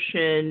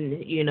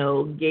abortion,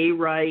 gay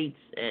rights,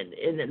 and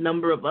a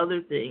number of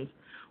other things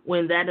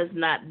when that has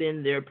not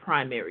been their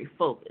primary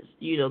focus.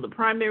 The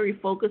primary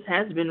focus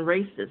has been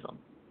racism,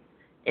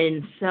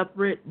 and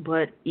separate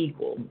but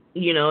equal.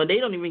 They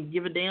don't even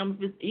give a damn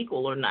if it's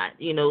equal or not.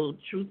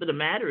 Truth of the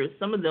matter is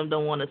some of them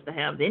don't want us to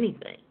have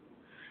anything.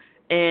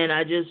 And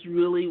I just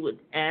really would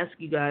ask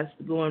you guys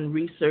to go and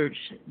research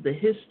the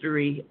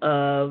history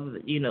of,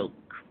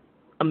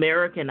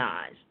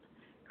 Americanized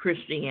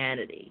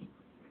Christianity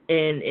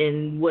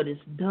and what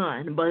it's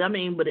done. But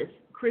it's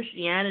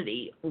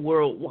Christianity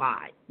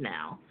worldwide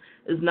now.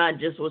 It's not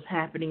just what's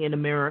happening in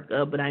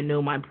America, but I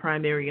know my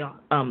primary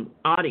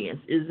audience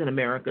is in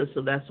America,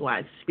 so that's why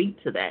I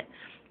speak to that.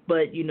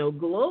 But,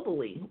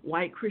 globally,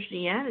 white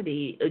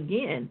Christianity,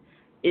 again,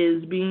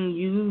 is being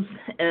used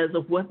as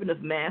a weapon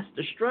of mass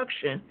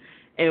destruction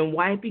and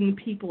wiping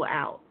people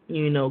out,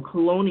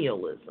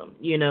 colonialism,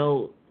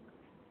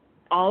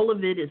 all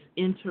of it is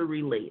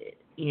interrelated.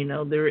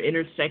 There are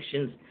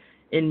intersections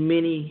in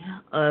many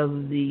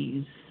of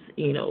these,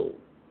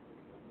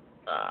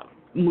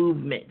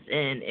 movements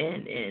and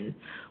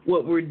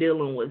what we're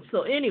dealing with.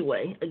 So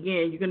anyway,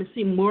 again, you're going to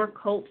see more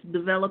cults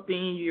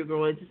developing. You're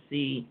going to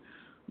see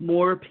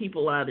more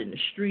people out in the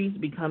streets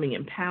becoming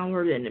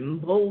empowered and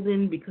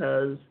emboldened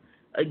because,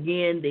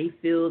 again, they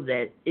feel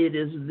that it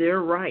is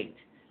their right.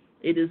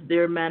 It is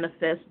their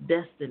manifest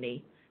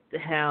destiny to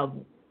have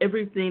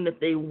everything that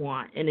they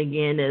want. And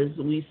again, as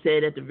we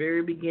said at the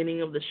very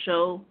beginning of the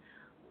show,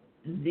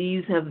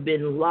 these have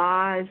been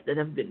lies that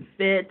have been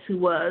fed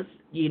to us.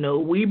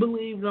 We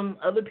believe them,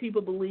 other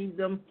people believe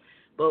them,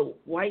 but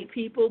white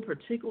people,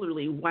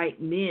 particularly white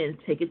men,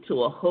 take it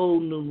to a whole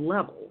new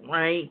level,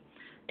 right?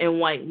 And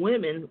white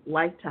women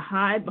like to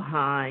hide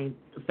behind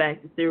the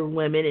fact that they're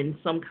women, and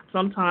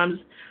sometimes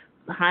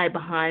hide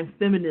behind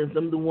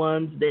feminism, the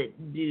ones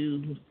that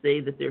do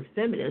say that they're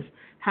feminists.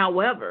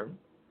 However,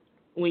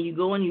 when you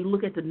go and you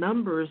look at the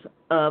numbers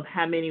of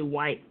how many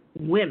white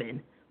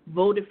women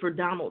voted for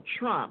Donald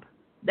Trump,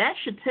 that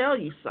should tell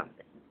you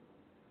something.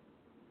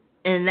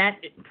 And that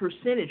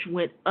percentage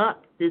went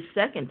up this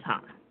second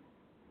time,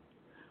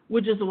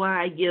 which is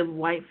why I give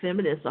white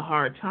feminists a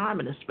hard time,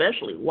 and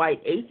especially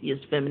white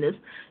atheist feminists.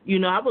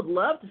 I would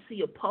love to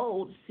see a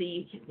poll to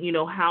see,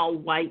 how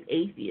white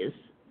atheists,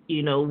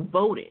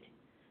 voted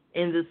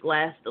in this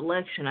last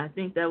election. I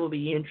think that would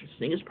be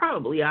interesting. It's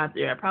probably out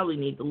there. I probably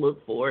need to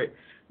look for it.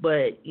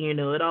 But,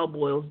 it all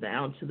boils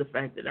down to the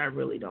fact that I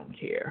really don't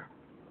care,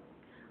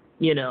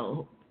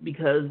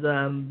 because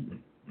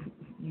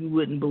you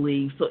wouldn't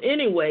believe. So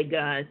anyway,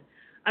 guys,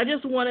 I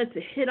just wanted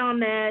to hit on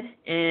that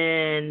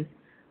and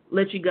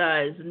let you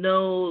guys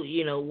know,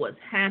 what's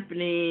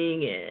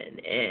happening.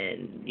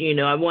 And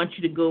I want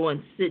you to go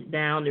and sit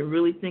down and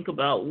really think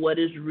about what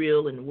is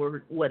real and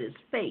what is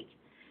fake,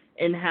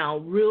 and how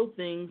real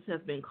things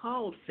have been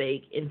called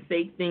fake and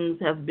fake things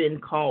have been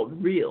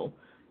called real.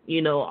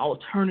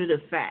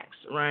 Alternative facts,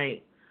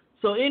 right?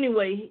 So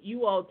anyway,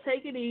 you all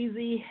take it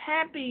easy.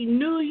 Happy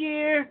New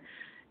Year.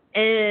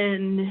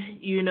 And,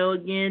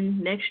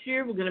 again, next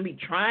year we're going to be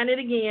trying it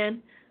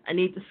again. I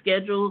need to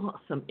schedule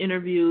some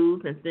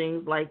interviews and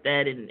things like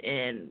that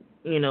and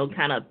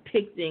kind of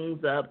pick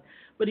things up.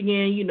 But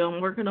again, I'm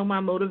working on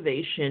my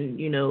motivation.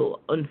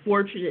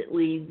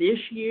 Unfortunately, this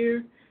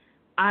year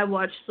I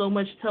watched so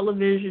much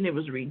television, it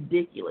was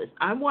ridiculous.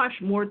 I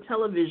watched more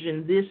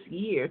television this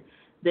year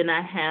than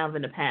I have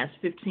in the past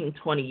 15,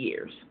 20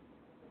 years.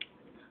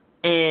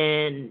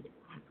 And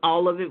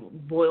all of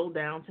it boiled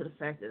down to the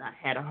fact that I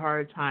had a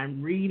hard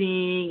time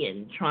reading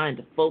and trying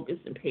to focus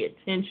and pay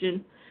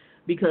attention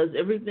because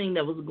everything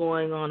that was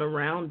going on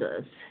around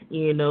us,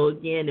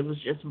 again, it was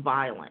just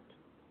violent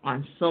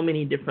on so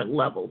many different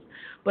levels.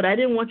 But I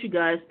didn't want you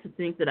guys to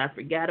think that I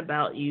forgot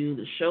about you.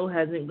 The show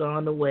hasn't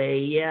gone away.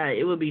 Yeah,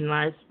 it would be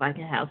nice if I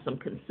could have some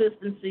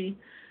consistency.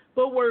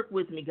 But work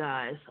with me,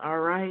 guys, all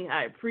right?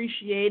 I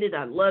appreciate it.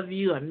 I love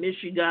you. I miss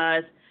you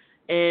guys.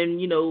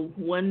 And,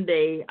 one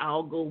day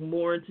I'll go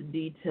more into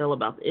detail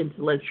about the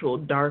intellectual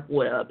dark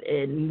web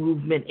and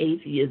movement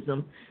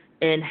atheism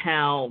and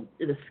how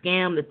the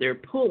scam that they're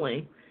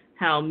pulling,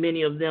 how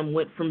many of them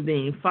went from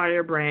being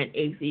firebrand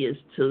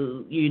atheists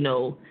to,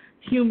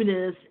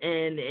 humanists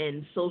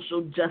and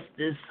social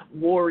justice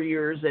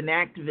warriors and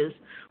activists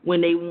when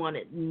they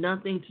wanted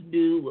nothing to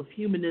do with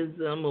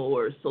humanism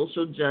or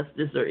social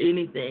justice or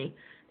anything.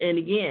 And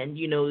again,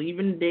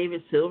 even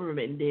David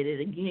Silverman did it.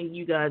 Again,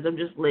 you guys, I'm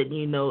just letting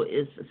you know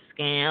it's a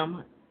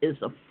scam.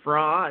 It's a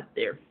fraud.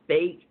 They're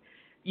fake.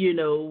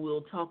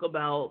 We'll talk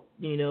about,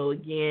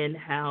 again,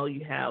 how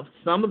you have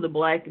some of the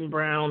black and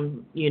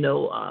brown,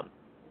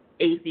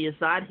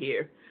 atheists out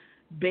here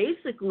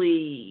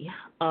basically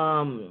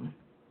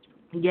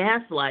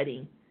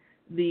gaslighting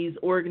these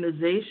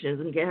organizations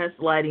and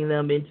gaslighting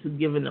them into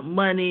giving them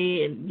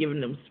money and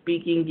giving them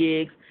speaking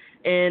gigs.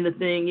 And the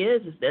thing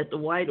is that the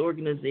white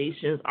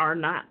organizations are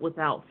not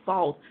without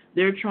fault.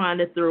 They're trying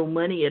to throw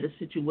money at a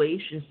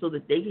situation so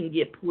that they can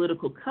get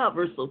political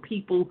cover. So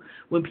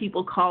when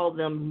people call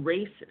them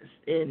racist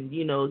and,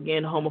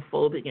 again,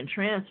 homophobic and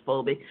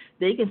transphobic,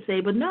 they can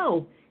say, but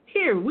no,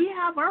 here, we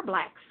have our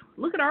blacks.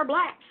 Look at our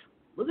blacks.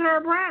 Look at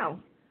our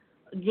browns.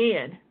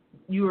 Again,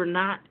 you are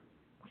not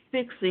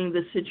fixing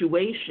the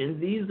situation.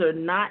 These are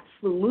not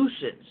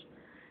solutions.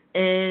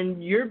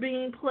 And you're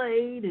being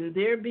played and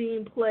they're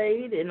being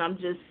played, and I'm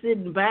just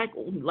sitting back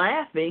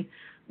laughing,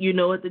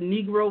 at the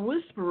Negro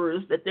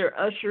whisperers that they're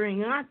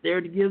ushering out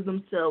there to give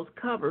themselves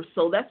cover.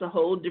 So that's a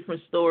whole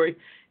different story.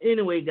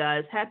 Anyway,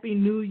 guys, Happy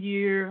New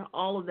Year,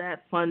 all of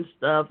that fun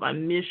stuff. I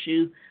miss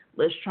you.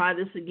 Let's try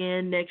this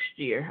again next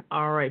year.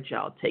 All right,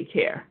 y'all. Take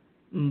care.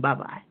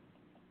 Bye-bye.